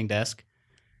standing desk,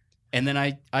 and then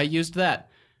I used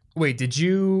that. Wait, did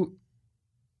you...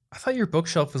 I thought your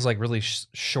bookshelf was like really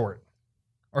short.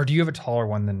 Or do you have a taller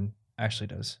one than Ashley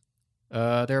does?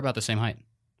 They're about the same height.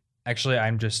 Actually,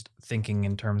 I'm just thinking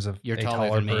in terms of You're a taller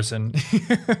taller than me. person.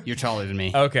 You're taller than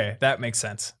me. Okay, that makes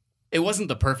sense. It wasn't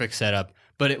the perfect setup,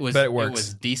 but it was But it works.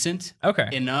 was decent. Okay.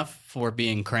 Enough for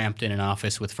being cramped in an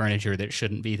office with furniture that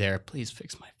shouldn't be there. Please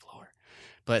fix my floor.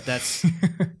 But that's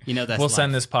that's we'll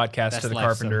send life. this podcast That's to the life,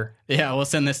 carpenter. So, yeah, we'll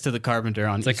send this to the carpenter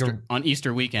on like on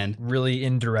Easter weekend. Really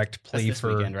indirect plea That's this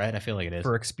for weekend, right? I feel like it is.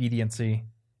 for expediency.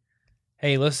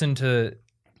 Hey, listen to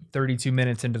 32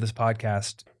 minutes into this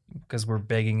podcast because we're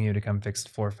begging you to come fix the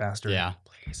floor faster. Yeah.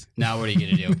 Please. Now what are you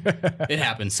going to do? It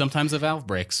happens. Sometimes a valve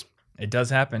breaks. It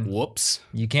does happen. Whoops.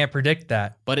 You can't predict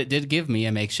that. But it did give me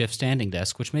a makeshift standing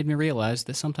desk, which made me realize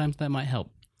that sometimes that might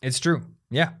help. It's true.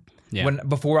 Yeah. Yeah.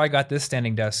 Before I got this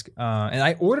standing desk, and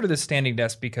I ordered this standing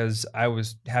desk because I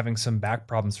was having some back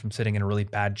problems from sitting in a really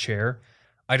bad chair.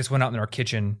 I just went out in our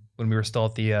kitchen when we were still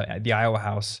at the Iowa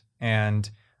house, and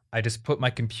I just put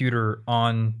my computer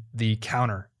on the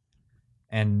counter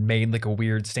and made like a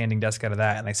weird standing desk out of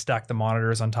that. And I stacked the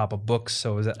monitors on top of books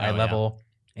so it was at eye level.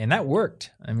 And that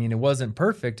worked. I mean, it wasn't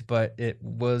perfect, but it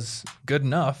was good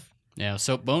enough. Yeah.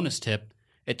 So bonus tip,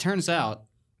 it turns out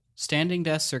standing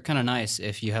desks are kind of nice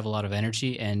if you have a lot of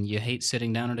energy and you hate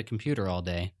sitting down at a computer all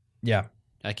day. Yeah.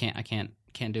 I can't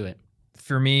do it.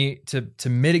 For me to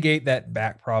mitigate that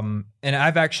back problem, and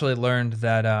I've actually learned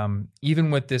that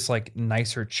even with this like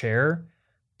nicer chair,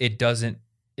 it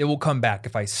will come back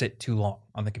if I sit too long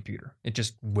on the computer. It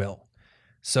just will.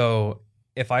 So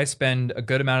if I spend a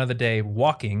good amount of the day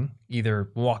walking, either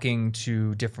walking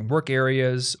to different work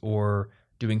areas or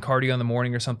doing cardio in the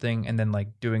morning or something, and then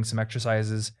like doing some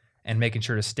exercises and making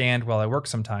sure to stand while I work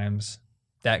sometimes,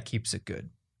 that keeps it good.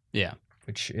 Yeah.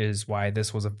 Which is why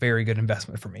this was a very good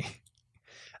investment for me.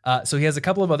 So he has a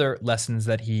couple of other lessons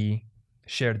that he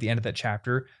shared at the end of that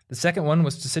chapter. The second one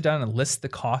was to sit down and list the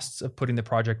costs of putting the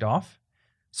project off.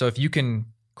 So if you can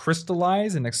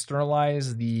crystallize and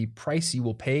externalize the price you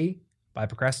will pay by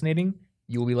procrastinating,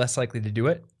 you will be less likely to do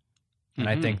it. And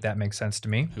I think that makes sense to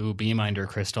me. Ooh, Beeminder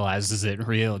crystallizes it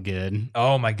real good.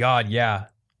 Oh my God, yeah.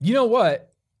 You know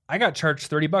what? I got charged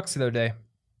 $30 the other day.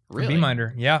 Really?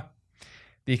 Beeminder, yeah.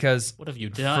 Because what have you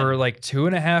done? For like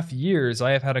 2.5 years,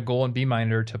 I have had a goal in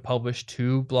Beeminder to publish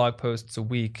 2 blog posts a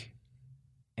week.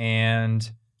 And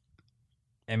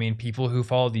I mean, people who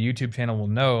follow the YouTube channel will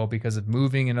know because of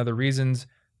moving and other reasons,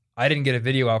 I didn't get a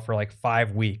video out for like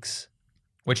 5 weeks,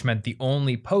 which meant the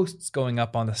only posts going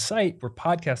up on the site were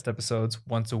podcast episodes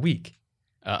once a week.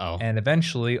 Uh-oh. And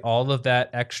eventually, all of that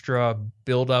extra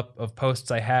buildup of posts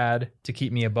I had to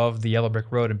keep me above the Yellow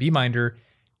Brick Road and Beeminder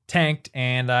tanked,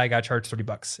 and I got charged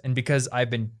 $30. And because I've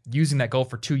been using that goal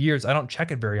for 2 years, I don't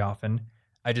check it very often.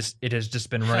 It has just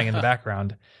been running in the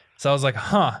background. So I was like,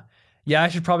 yeah, I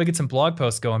should probably get some blog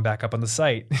posts going back up on the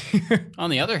site. On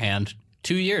the other hand,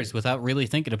 2 years without really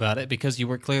thinking about it because you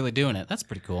were clearly doing it. That's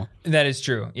pretty cool. That is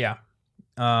true, yeah.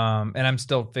 And I'm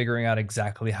still figuring out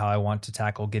exactly how I want to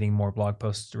tackle getting more blog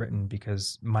posts written,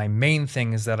 because my main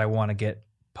thing is that I want to get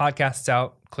podcasts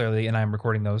out, clearly, and I'm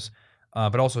recording those,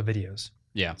 but also videos.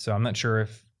 Yeah. So I'm not sure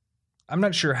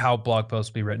how blog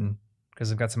posts will be written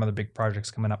because I've got some other big projects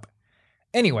coming up.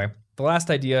 Anyway, the last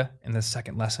idea in the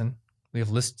second lesson, we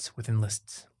have lists within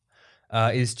lists,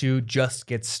 is to just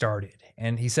get started.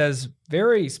 And he says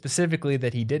very specifically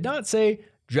that he did not say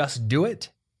just do it,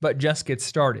 but just get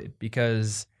started,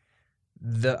 because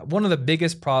one of the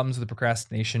biggest problems with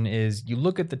procrastination is you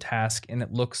look at the task and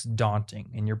it looks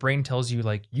daunting and your brain tells you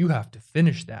like you have to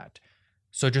finish that.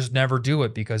 So just never do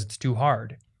it because it's too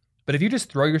hard. But if you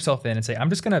just throw yourself in and say, I'm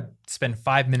just going to spend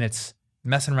 5 minutes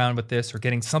messing around with this or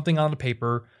getting something on the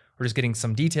paper or just getting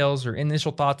some details or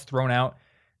initial thoughts thrown out,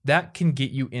 that can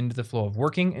get you into the flow of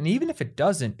working. And even if it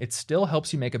doesn't, it still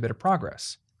helps you make a bit of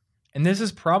progress. And this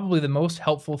is probably the most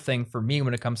helpful thing for me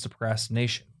when it comes to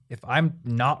procrastination. If I'm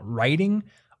not writing,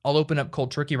 I'll open up Cold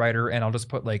Turkey Writer and I'll just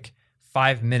put like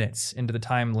 5 minutes into the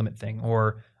time limit thing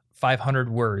or 500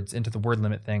 words into the word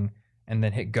limit thing and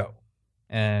then hit go.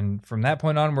 And from that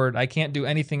point onward, I can't do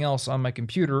anything else on my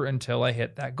computer until I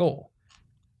hit that goal.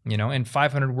 And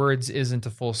 500 words isn't a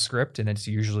full script, and it's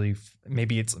usually,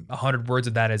 maybe it's 100 words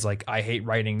of that is like, I hate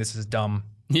writing, this is dumb.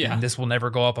 Yeah. And this will never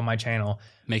go up on my channel.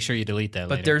 Make sure you delete that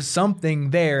later. But there's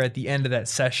something there at the end of that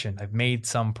session. I've made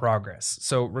some progress.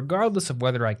 So regardless of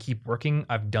whether I keep working,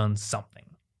 I've done something.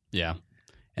 Yeah.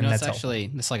 And that's actually,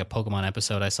 this is like a Pokemon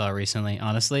episode I saw recently.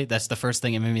 Honestly, that's the first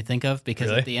thing it made me think of,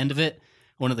 because at the end of it,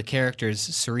 one of the characters,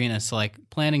 Serena's like,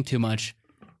 planning too much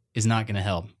is not going to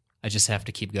help. I just have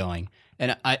to keep going.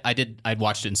 And I'd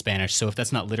watched it in Spanish, so if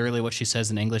that's not literally what she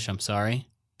says in English, I'm sorry.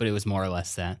 But it was more or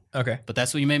less that. Okay. But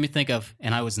that's what you made me think of,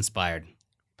 and I was inspired.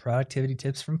 Productivity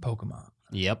tips from Pokemon.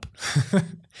 Yep.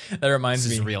 That reminds me.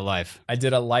 This is real life. I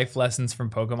did a life lessons from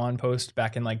Pokemon post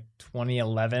back in like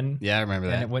 2011. Yeah, I remember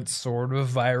that. And it went sort of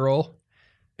viral.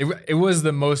 It was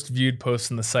the most viewed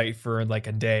post on the site for like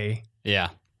a day. Yeah.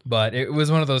 But it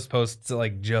was one of those posts that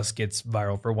like just gets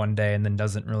viral for one day and then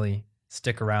doesn't really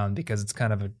stick around because it's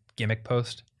kind of a gimmick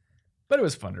post. But it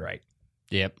was fun to write.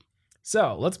 Yep.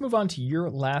 So let's move on to your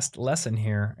last lesson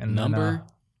here. And Number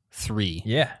 3.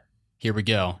 Yeah. Here we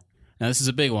go. Now, this is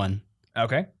a big one.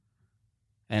 Okay.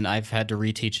 And I've had to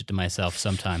reteach it to myself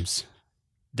sometimes.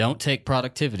 Don't take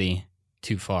productivity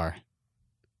too far.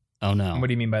 Oh, no. What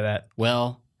do you mean by that?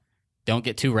 Well, don't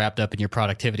get too wrapped up in your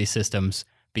productivity systems,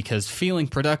 because feeling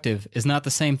productive is not the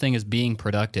same thing as being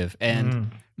productive.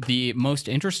 And the most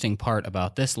interesting part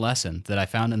about this lesson that I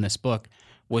found in this book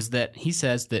was that he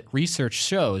says that research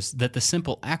shows that the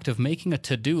simple act of making a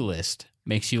to-do list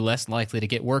makes you less likely to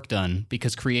get work done,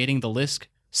 because creating the list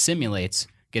simulates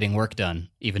getting work done,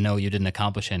 even though you didn't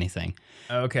accomplish anything.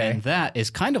 Okay. And that is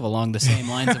kind of along the same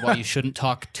lines of why you shouldn't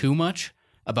talk too much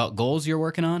about goals you're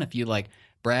working on. If you like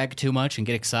brag too much and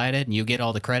get excited and you get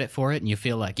all the credit for it and you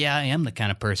feel like, yeah, I am the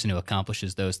kind of person who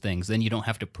accomplishes those things, then you don't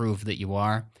have to prove that you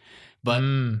are.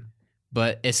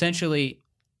 But essentially,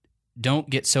 don't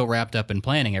get so wrapped up in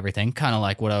planning everything, kind of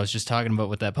like what I was just talking about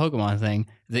with that Pokemon thing,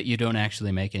 that you don't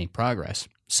actually make any progress.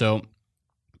 So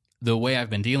the way I've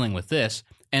been dealing with this,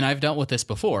 and I've dealt with this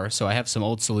before, so I have some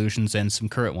old solutions and some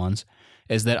current ones,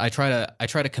 is that I try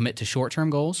to commit to short-term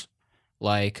goals.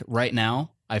 Like right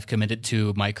now, I've committed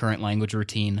to my current language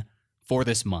routine for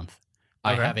this month.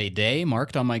 Okay. I have a day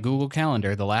marked on my Google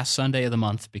Calendar, the last Sunday of the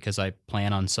month, because I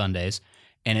plan on Sundays,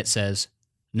 and it says,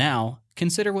 now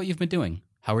consider what you've been doing.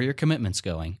 How are your commitments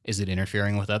going? Is it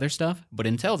interfering with other stuff? But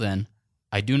until then,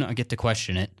 I do not get to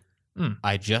question it.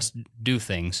 I just do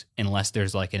things unless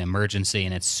there's like an emergency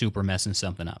and it's super messing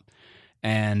something up.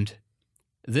 And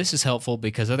this is helpful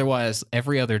because otherwise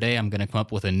every other day I'm going to come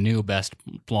up with a new best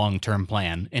long-term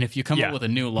plan. And if you come up with a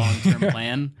new long-term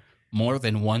plan more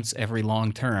than once every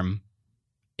long term,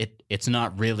 it's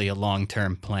not really a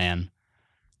long-term plan.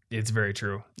 It's very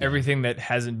true. Yeah. Everything that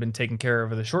hasn't been taken care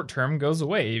of in the short term goes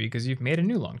away because you've made a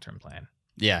new long-term plan.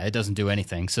 Yeah, it doesn't do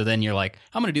anything. So then you're like,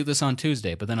 I'm going to do this on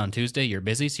Tuesday. But then on Tuesday, you're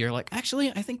busy. So you're like, actually,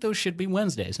 I think those should be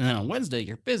Wednesdays. And then on Wednesday,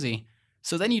 you're busy.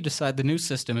 So then you decide the new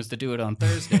system is to do it on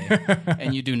Thursday.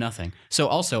 And you do nothing. So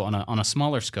also on a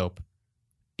smaller scope,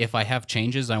 if I have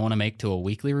changes I want to make to a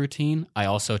weekly routine, I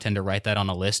also tend to write that on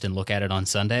a list and look at it on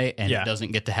Sunday. And it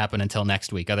doesn't get to happen until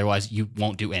next week. Otherwise, you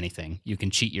won't do anything. You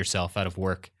can cheat yourself out of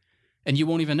work. And you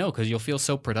won't even know because you'll feel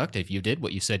so productive. You did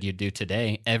what you said you'd do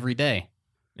today, every day.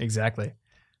 Exactly.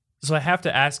 So I have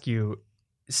to ask you,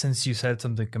 since you said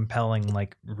something compelling,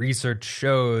 like research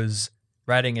shows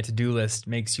writing a to-do list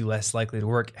makes you less likely to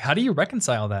work. How do you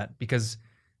reconcile that? Because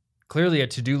clearly a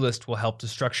to-do list will help to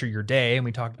structure your day. And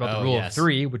we talked about the rule of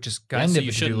 3, which is kind of a to-do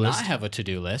list. So you should not have a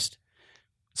to-do list.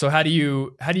 So how do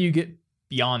you get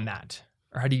beyond that?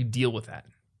 Or how do you deal with that?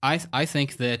 I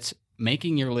think that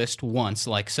making your list once,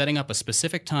 like setting up a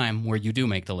specific time where you do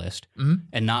make the list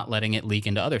and not letting it leak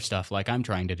into other stuff like I'm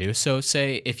trying to do. So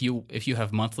say if you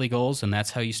have monthly goals and that's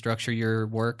how you structure your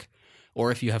work,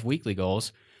 Or if you have weekly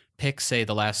goals, pick, say,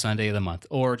 the last Sunday of the month,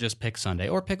 or just pick Sunday,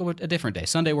 or pick a different day.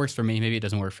 Sunday works for me. Maybe it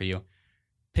doesn't work for you.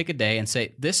 Pick a day and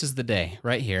say, this is the day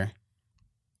right here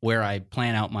where I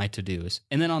plan out my to-dos.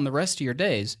 And then on the rest of your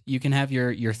days, you can have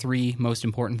your 3 most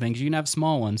important things. You can have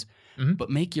small ones,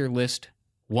 but make your list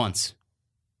once.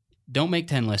 Don't make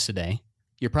 10 lists a day.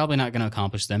 You're probably not going to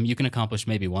accomplish them. You can accomplish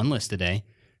maybe 1 list a day.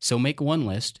 So make 1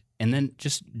 list, and then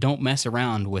just don't mess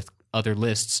around with other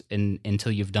lists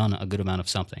until you've done a good amount of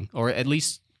something, or at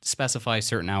least specify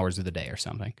certain hours of the day or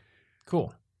something.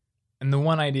 Cool. And the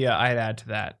one idea I'd add to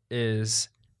that is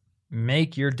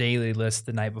make your daily list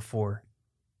the night before.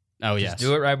 Oh, Just yes.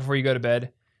 do it right before you go to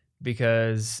bed,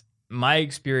 because my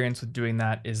experience with doing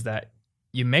that is that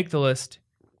you make the list,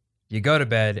 you go to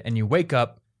bed, and you wake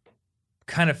up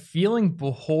kind of feeling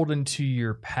beholden to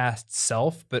your past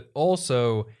self, but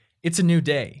also it's a new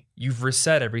day. You've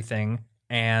reset everything,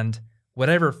 and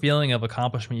whatever feeling of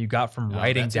accomplishment you got from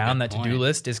writing that's a down good that to-do point.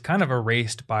 list is kind of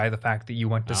erased by the fact that you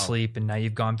went to Oh. sleep and now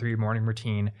you've gone through your morning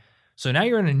routine. So now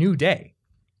you're in a new day,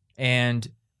 and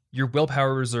your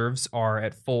willpower reserves are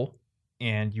at full,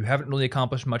 and you haven't really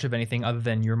accomplished much of anything other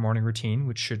than your morning routine,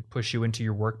 which should push you into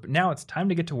your work. But now it's time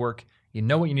to get to work. You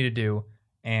know what you need to do,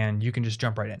 and you can just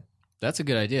jump right in. That's a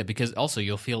good idea, because also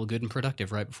you'll feel good and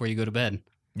productive right before you go to bed.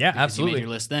 Yeah, Because absolutely. you made your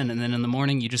list then, and then in the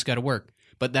morning you just got to work.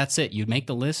 But that's it. You make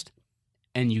the list,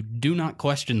 and you do not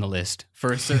question the list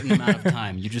for a certain amount of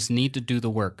time. You just need to do the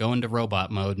work. Go into robot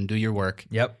mode and do your work,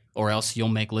 Yep. or else you'll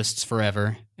make lists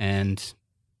forever, and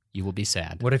you will be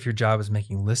sad. What if your job is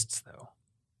making lists, though?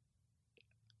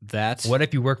 That's What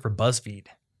if you work for BuzzFeed?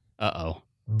 Uh-oh.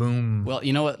 Boom. Well,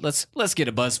 you know what? Let's get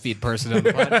a BuzzFeed person on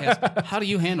the podcast. How do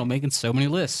you handle making so many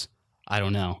lists? I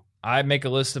don't know. I make a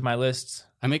list of my lists.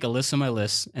 I make a list of my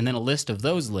lists, and then a list of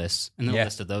those lists, and then Yeah. a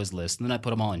list of those lists, and then I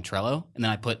put them all in Trello, and then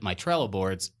I put my Trello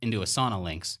boards into Asana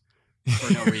links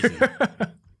for no reason.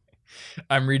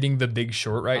 I'm reading The Big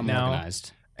Short right I'm now,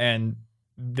 organized. and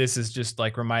this is just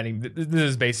like reminding. This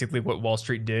is basically what Wall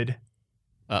Street did.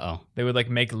 Uh-oh. They would like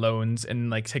make loans and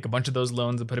like take a bunch of those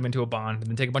loans and put them into a bond, and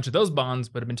then take a bunch of those bonds,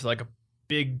 put them into like a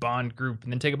big bond group,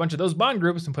 and then take a bunch of those bond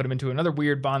groups and put them into another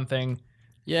weird bond thing.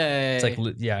 Yay. It's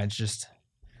like, yeah,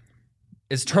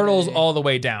 it's turtles Yay. all the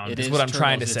way down. It Is is what I'm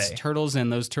trying to turtles. say. It's turtles,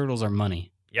 and those turtles are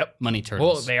money. Yep. Money Well,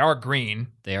 turtles. they are green,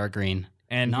 They are green.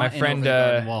 and Not my in friend, over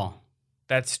the garden wall.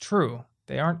 that's true.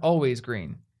 They aren't always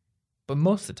green, but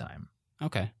most of the time,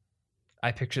 Okay.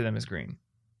 I picture them as green.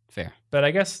 Fair. But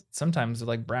I guess sometimes they're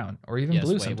like brown or even Yes,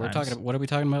 blue. wait, Sometimes. what are we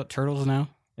talking about? Turtles now?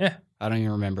 Yeah, I don't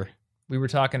even remember. we were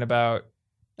talking about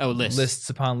Oh, lists. lists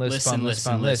upon lists Lists upon and lists lists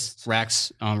upon and lists. lists.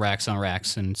 Racks on racks on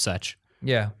racks and such.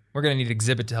 Yeah, we're gonna need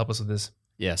Exhibit to help us with this.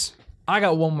 Yes. I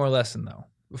got one more lesson though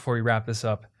before we wrap this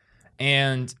up,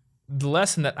 and the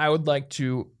lesson that I would like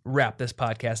to wrap this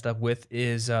podcast up with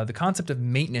is the concept of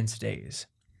maintenance days.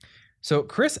 So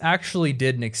Chris actually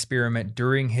did an experiment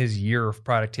during his year of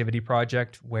productivity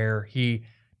project where he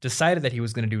decided that he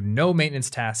was going to do no maintenance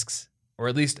tasks, or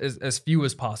at least as few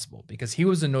as possible, because he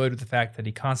was annoyed with the fact that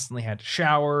he constantly had to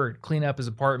shower and clean up his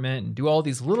apartment and do all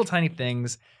these little tiny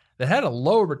things that had a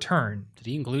low return. Did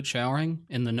he include showering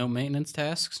in the no maintenance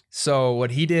tasks? So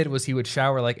what he did was he would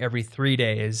shower like every 3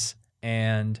 days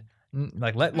and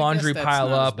like let I laundry guess that's pile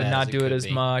not as up and bad not as it do it could as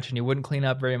be. much, and he wouldn't clean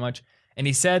up very much. And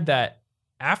he said that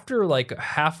after like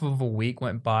half of a week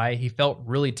went by, he felt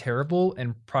really terrible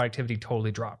and productivity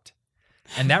totally dropped.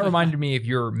 And that reminded me of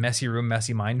your messy room,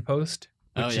 messy mind post,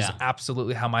 which Oh, is yeah.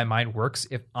 absolutely how my mind works.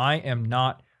 If I am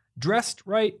not dressed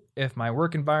right, if my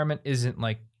work environment isn't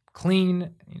like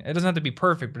clean, it doesn't have to be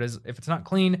perfect, but if it's not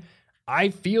clean, I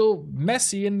feel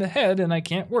messy in the head and I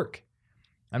can't work.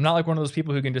 I'm not like one of those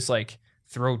people who can just like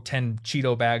throw 10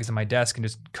 Cheeto bags in my desk and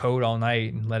just code all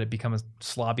night and let it become a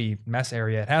slobby mess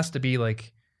area. It has to be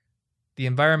like the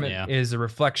environment Yeah. is a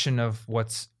reflection of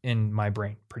what's in my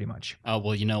brain, pretty much. Oh,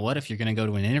 well, you know what? If you're going to go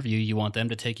to an interview, you want them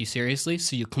to take you seriously,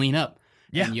 so you clean up.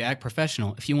 Yeah. And you act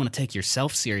professional. If you want to take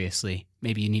yourself seriously,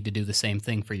 maybe you need to do the same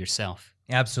thing for yourself.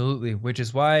 Absolutely, which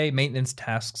is why maintenance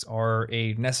tasks are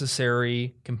a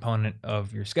necessary component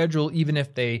of your schedule, even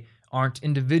if they aren't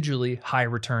individually high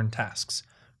return tasks.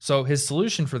 So his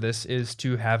solution for this is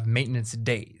to have maintenance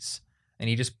days. And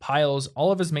he just piles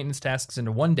all of his maintenance tasks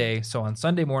into one day. So on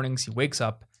Sunday mornings, he wakes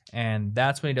up and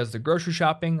that's when he does the grocery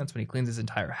shopping. That's when he cleans his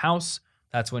entire house.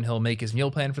 That's when he'll make his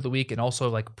meal plan for the week and also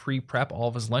like pre-prep all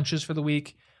of his lunches for the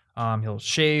week. He'll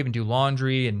shave and do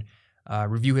laundry and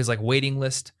review his like waiting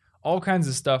list, all kinds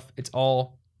of stuff. It's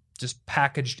all just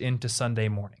packaged into Sunday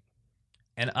morning.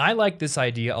 And I like this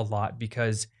idea a lot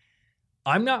because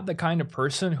I'm not the kind of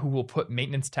person who will put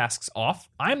maintenance tasks off.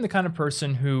 I'm the kind of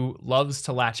person who loves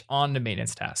to latch on to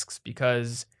maintenance tasks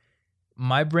because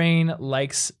my brain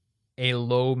likes a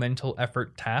low mental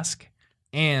effort task,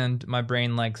 and my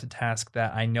brain likes a task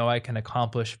that I know I can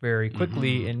accomplish very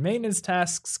quickly. And maintenance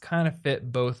tasks kind of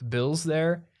fit both bills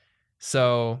there.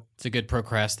 So it's a good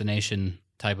procrastination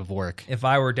type of work. If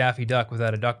I were Daffy Duck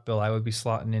without a duck bill, I would be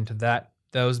slotting into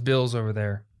those bills over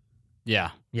there.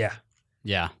 Yeah. Yeah.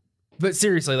 Yeah. But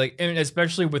seriously, like, and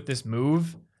especially with this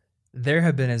move, there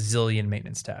have been a zillion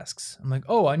maintenance tasks. I'm like,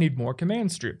 oh, I need more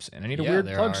command strips, and I need a weird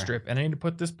plug strip, and I need to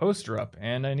put this poster up,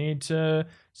 and I need to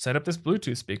set up this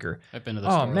Bluetooth speaker. I've been to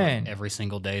the store like every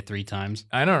single day 3 times.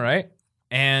 I know, right?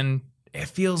 And it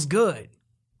feels good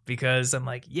because I'm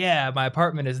like, yeah, my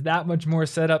apartment is that much more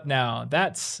set up now.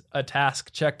 That's a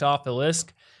task checked off the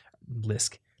list.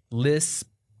 Lisp.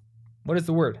 What is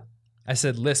the word? I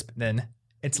said lisp then.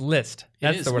 It's list.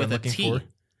 That's the word I'm looking for.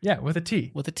 Yeah, with a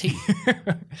T. With a T.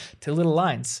 2 little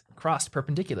lines crossed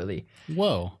perpendicularly.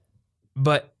 Whoa.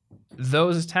 But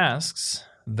those tasks,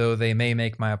 though they may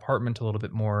make my apartment a little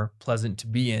bit more pleasant to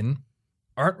be in,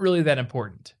 aren't really that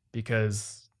important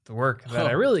because the work that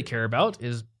I really care about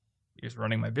is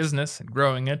running my business and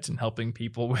growing it and helping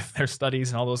people with their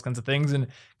studies and all those kinds of things. And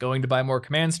going to buy more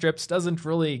command strips doesn't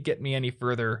really get me any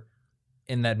further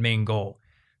in that main goal.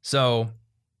 So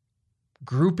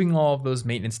grouping all of those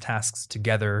maintenance tasks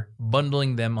together,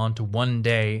 bundling them onto one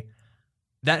day,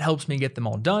 that helps me get them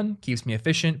all done, keeps me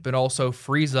efficient, but also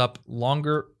frees up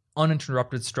longer,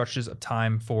 uninterrupted stretches of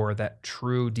time for that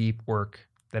true deep work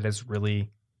that is really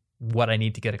what I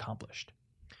need to get accomplished.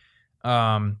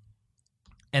 And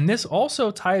this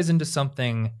also ties into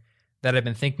something that I've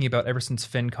been thinking about ever since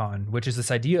FinCon, which is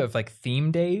this idea of like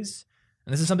theme days.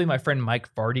 And this is something my friend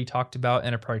Mike Vardy talked about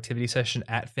in a productivity session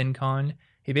at FinCon.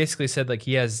 He basically said like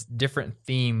he has different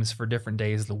themes for different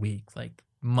days of the week. Like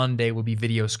Monday will be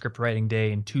video script writing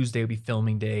day, and Tuesday will be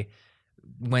filming day.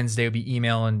 Wednesday will be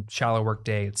email and shallow work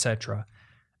day, etc.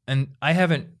 And I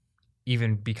haven't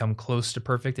even become close to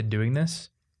perfect at doing this,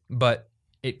 but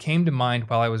it came to mind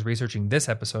while I was researching this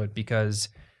episode because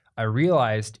I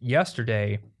realized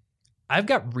yesterday I've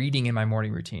got reading in my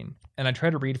morning routine, and I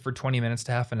try to read for 20 minutes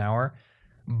to half an hour,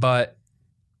 but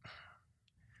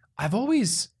I've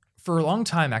always, for a long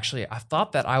time actually, I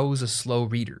thought that I was a slow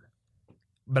reader,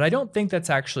 but I don't think that's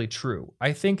actually true.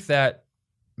 I think that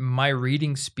my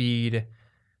reading speed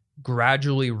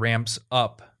gradually ramps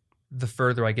up the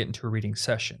further I get into a reading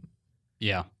session.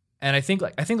 Yeah. And I think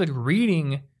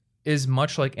reading is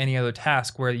much like any other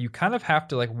task where you kind of have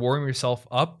to like warm yourself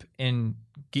up and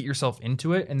get yourself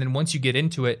into it. And then once you get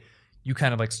into it, you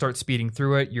kind of like start speeding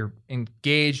through it. You're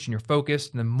engaged and you're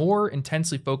focused. And the more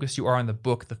intensely focused you are on the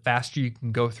book, the faster you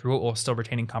can go through it while still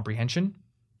retaining comprehension.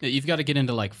 You've got to get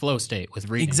into like flow state with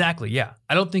reading. Exactly, yeah.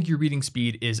 I don't think your reading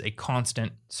speed is a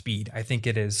constant speed. I think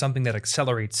it is something that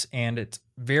accelerates, and it's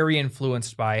very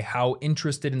influenced by how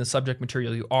interested in the subject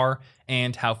material you are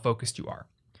and how focused you are.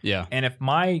 Yeah. And if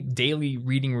my daily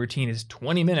reading routine is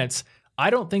 20 minutes,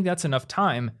 I don't think that's enough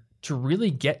time to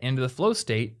really get into the flow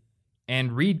state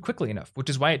and read quickly enough, which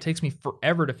is why it takes me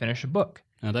forever to finish a book.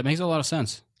 Now, that makes a lot of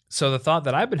sense. So the thought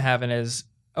that I've been having is,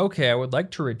 okay, I would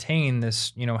like to retain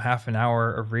this, half an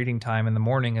hour of reading time in the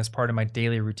morning as part of my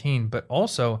daily routine, but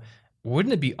also,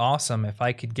 wouldn't it be awesome if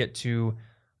I could get to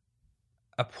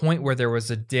a point where there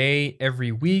was a day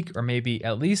every week, or maybe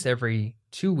at least every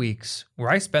 2 weeks, where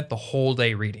I spent the whole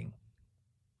day reading?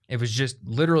 It was just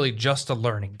literally just a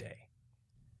learning day.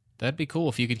 That'd be cool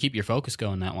if you could keep your focus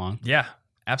going that long. Yeah,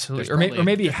 absolutely. Or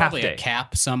maybe a half day. A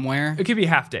cap somewhere. It could be a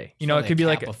half day. It could be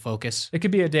like a focus. It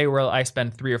could be a day where I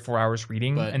spend 3 or 4 hours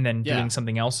reading and then doing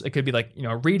something else. It could be like,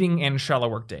 reading and shallow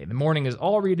work day. The morning is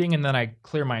all reading, and then I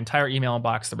clear my entire email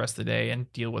box the rest of the day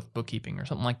and deal with bookkeeping or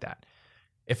something like that.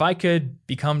 If I could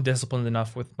become disciplined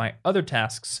enough with my other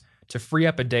tasks to free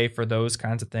up a day for those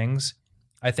kinds of things,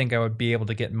 I think I would be able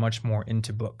to get much more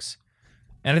into books.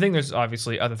 And I think there's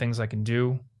obviously other things I can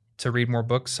do to read more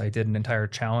books. I did an entire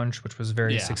challenge, which was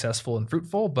very successful and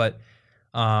fruitful. But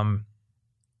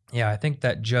I think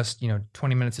that just,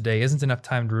 20 minutes a day isn't enough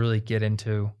time to really get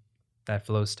into that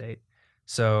flow state.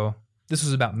 So this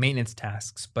was about maintenance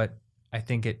tasks, but I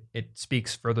think it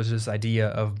speaks further to this idea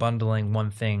of bundling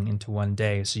one thing into one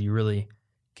day so you really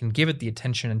can give it the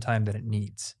attention and time that it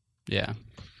needs. Yeah.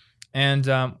 And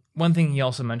one thing he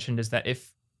also mentioned is that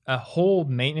if a whole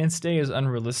maintenance day is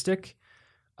unrealistic,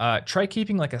 try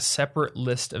keeping like a separate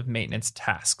list of maintenance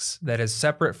tasks that is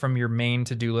separate from your main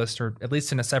to-do list, or at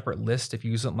least in a separate list if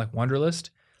you use something like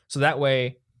Wunderlist. So that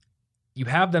way, you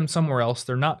have them somewhere else.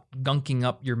 They're not gunking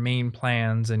up your main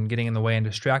plans and getting in the way and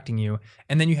distracting you.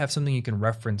 And then you have something you can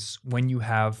reference when you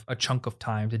have a chunk of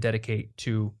time to dedicate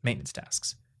to maintenance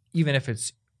tasks, even if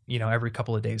it's, every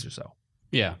couple of days or so.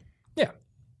 Yeah. Yeah.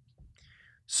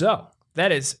 So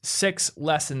that is 6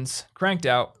 lessons cranked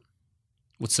out.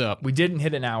 What's up? We didn't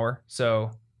hit an hour,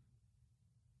 so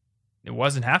it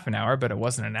wasn't half an hour, but it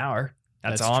wasn't an hour.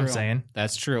 That's all true. I'm saying.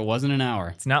 That's true. It wasn't an hour.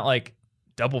 It's not like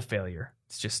double failure.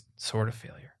 It's just sort of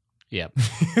failure. Yep.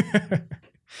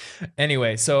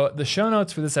 Anyway, so the show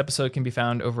notes for this episode can be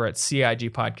found over at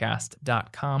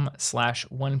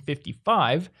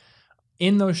cigpodcast.com/155.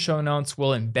 In those show notes,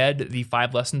 we'll embed the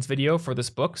 5 lessons video for this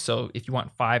book. So if you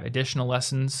want 5 additional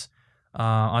lessons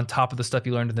on top of the stuff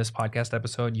you learned in this podcast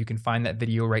episode, you can find that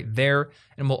video right there.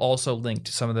 And we'll also link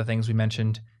to some of the things we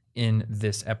mentioned in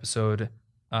this episode,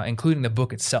 including the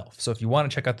book itself. So if you want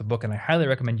to check out the book, and I highly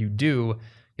recommend you do,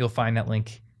 you'll find that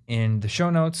link in the show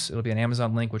notes. It'll be an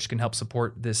Amazon link, which can help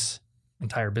support this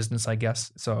entire business, I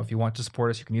guess. So if you want to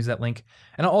support us, you can use that link.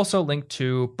 And I'll also link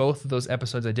to both of those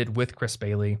episodes I did with Chris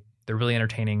Bailey. They're really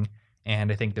entertaining,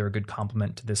 and I think they're a good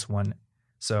complement to this one.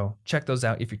 So check those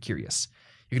out if you're curious.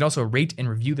 You can also rate and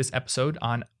review this the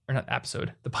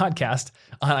podcast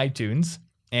on iTunes.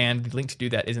 And the link to do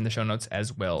that is in the show notes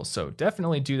as well. So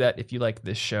definitely do that if you like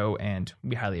this show, and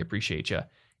we highly appreciate you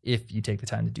if you take the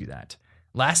time to do that.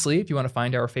 Lastly, if you want to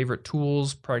find our favorite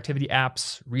tools, productivity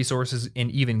apps, resources, and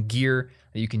even gear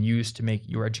that you can use to make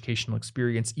your educational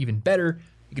experience even better,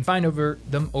 you can find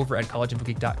them over at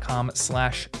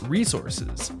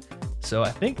collegeinfogeek.com/resources. So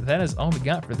I think that is all we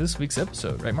got for this week's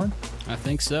episode, right, Martin? I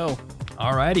think so.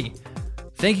 Alrighty.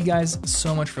 Thank you guys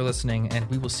so much for listening, and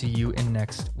we will see you in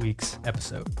next week's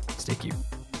episode. Stay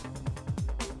cute.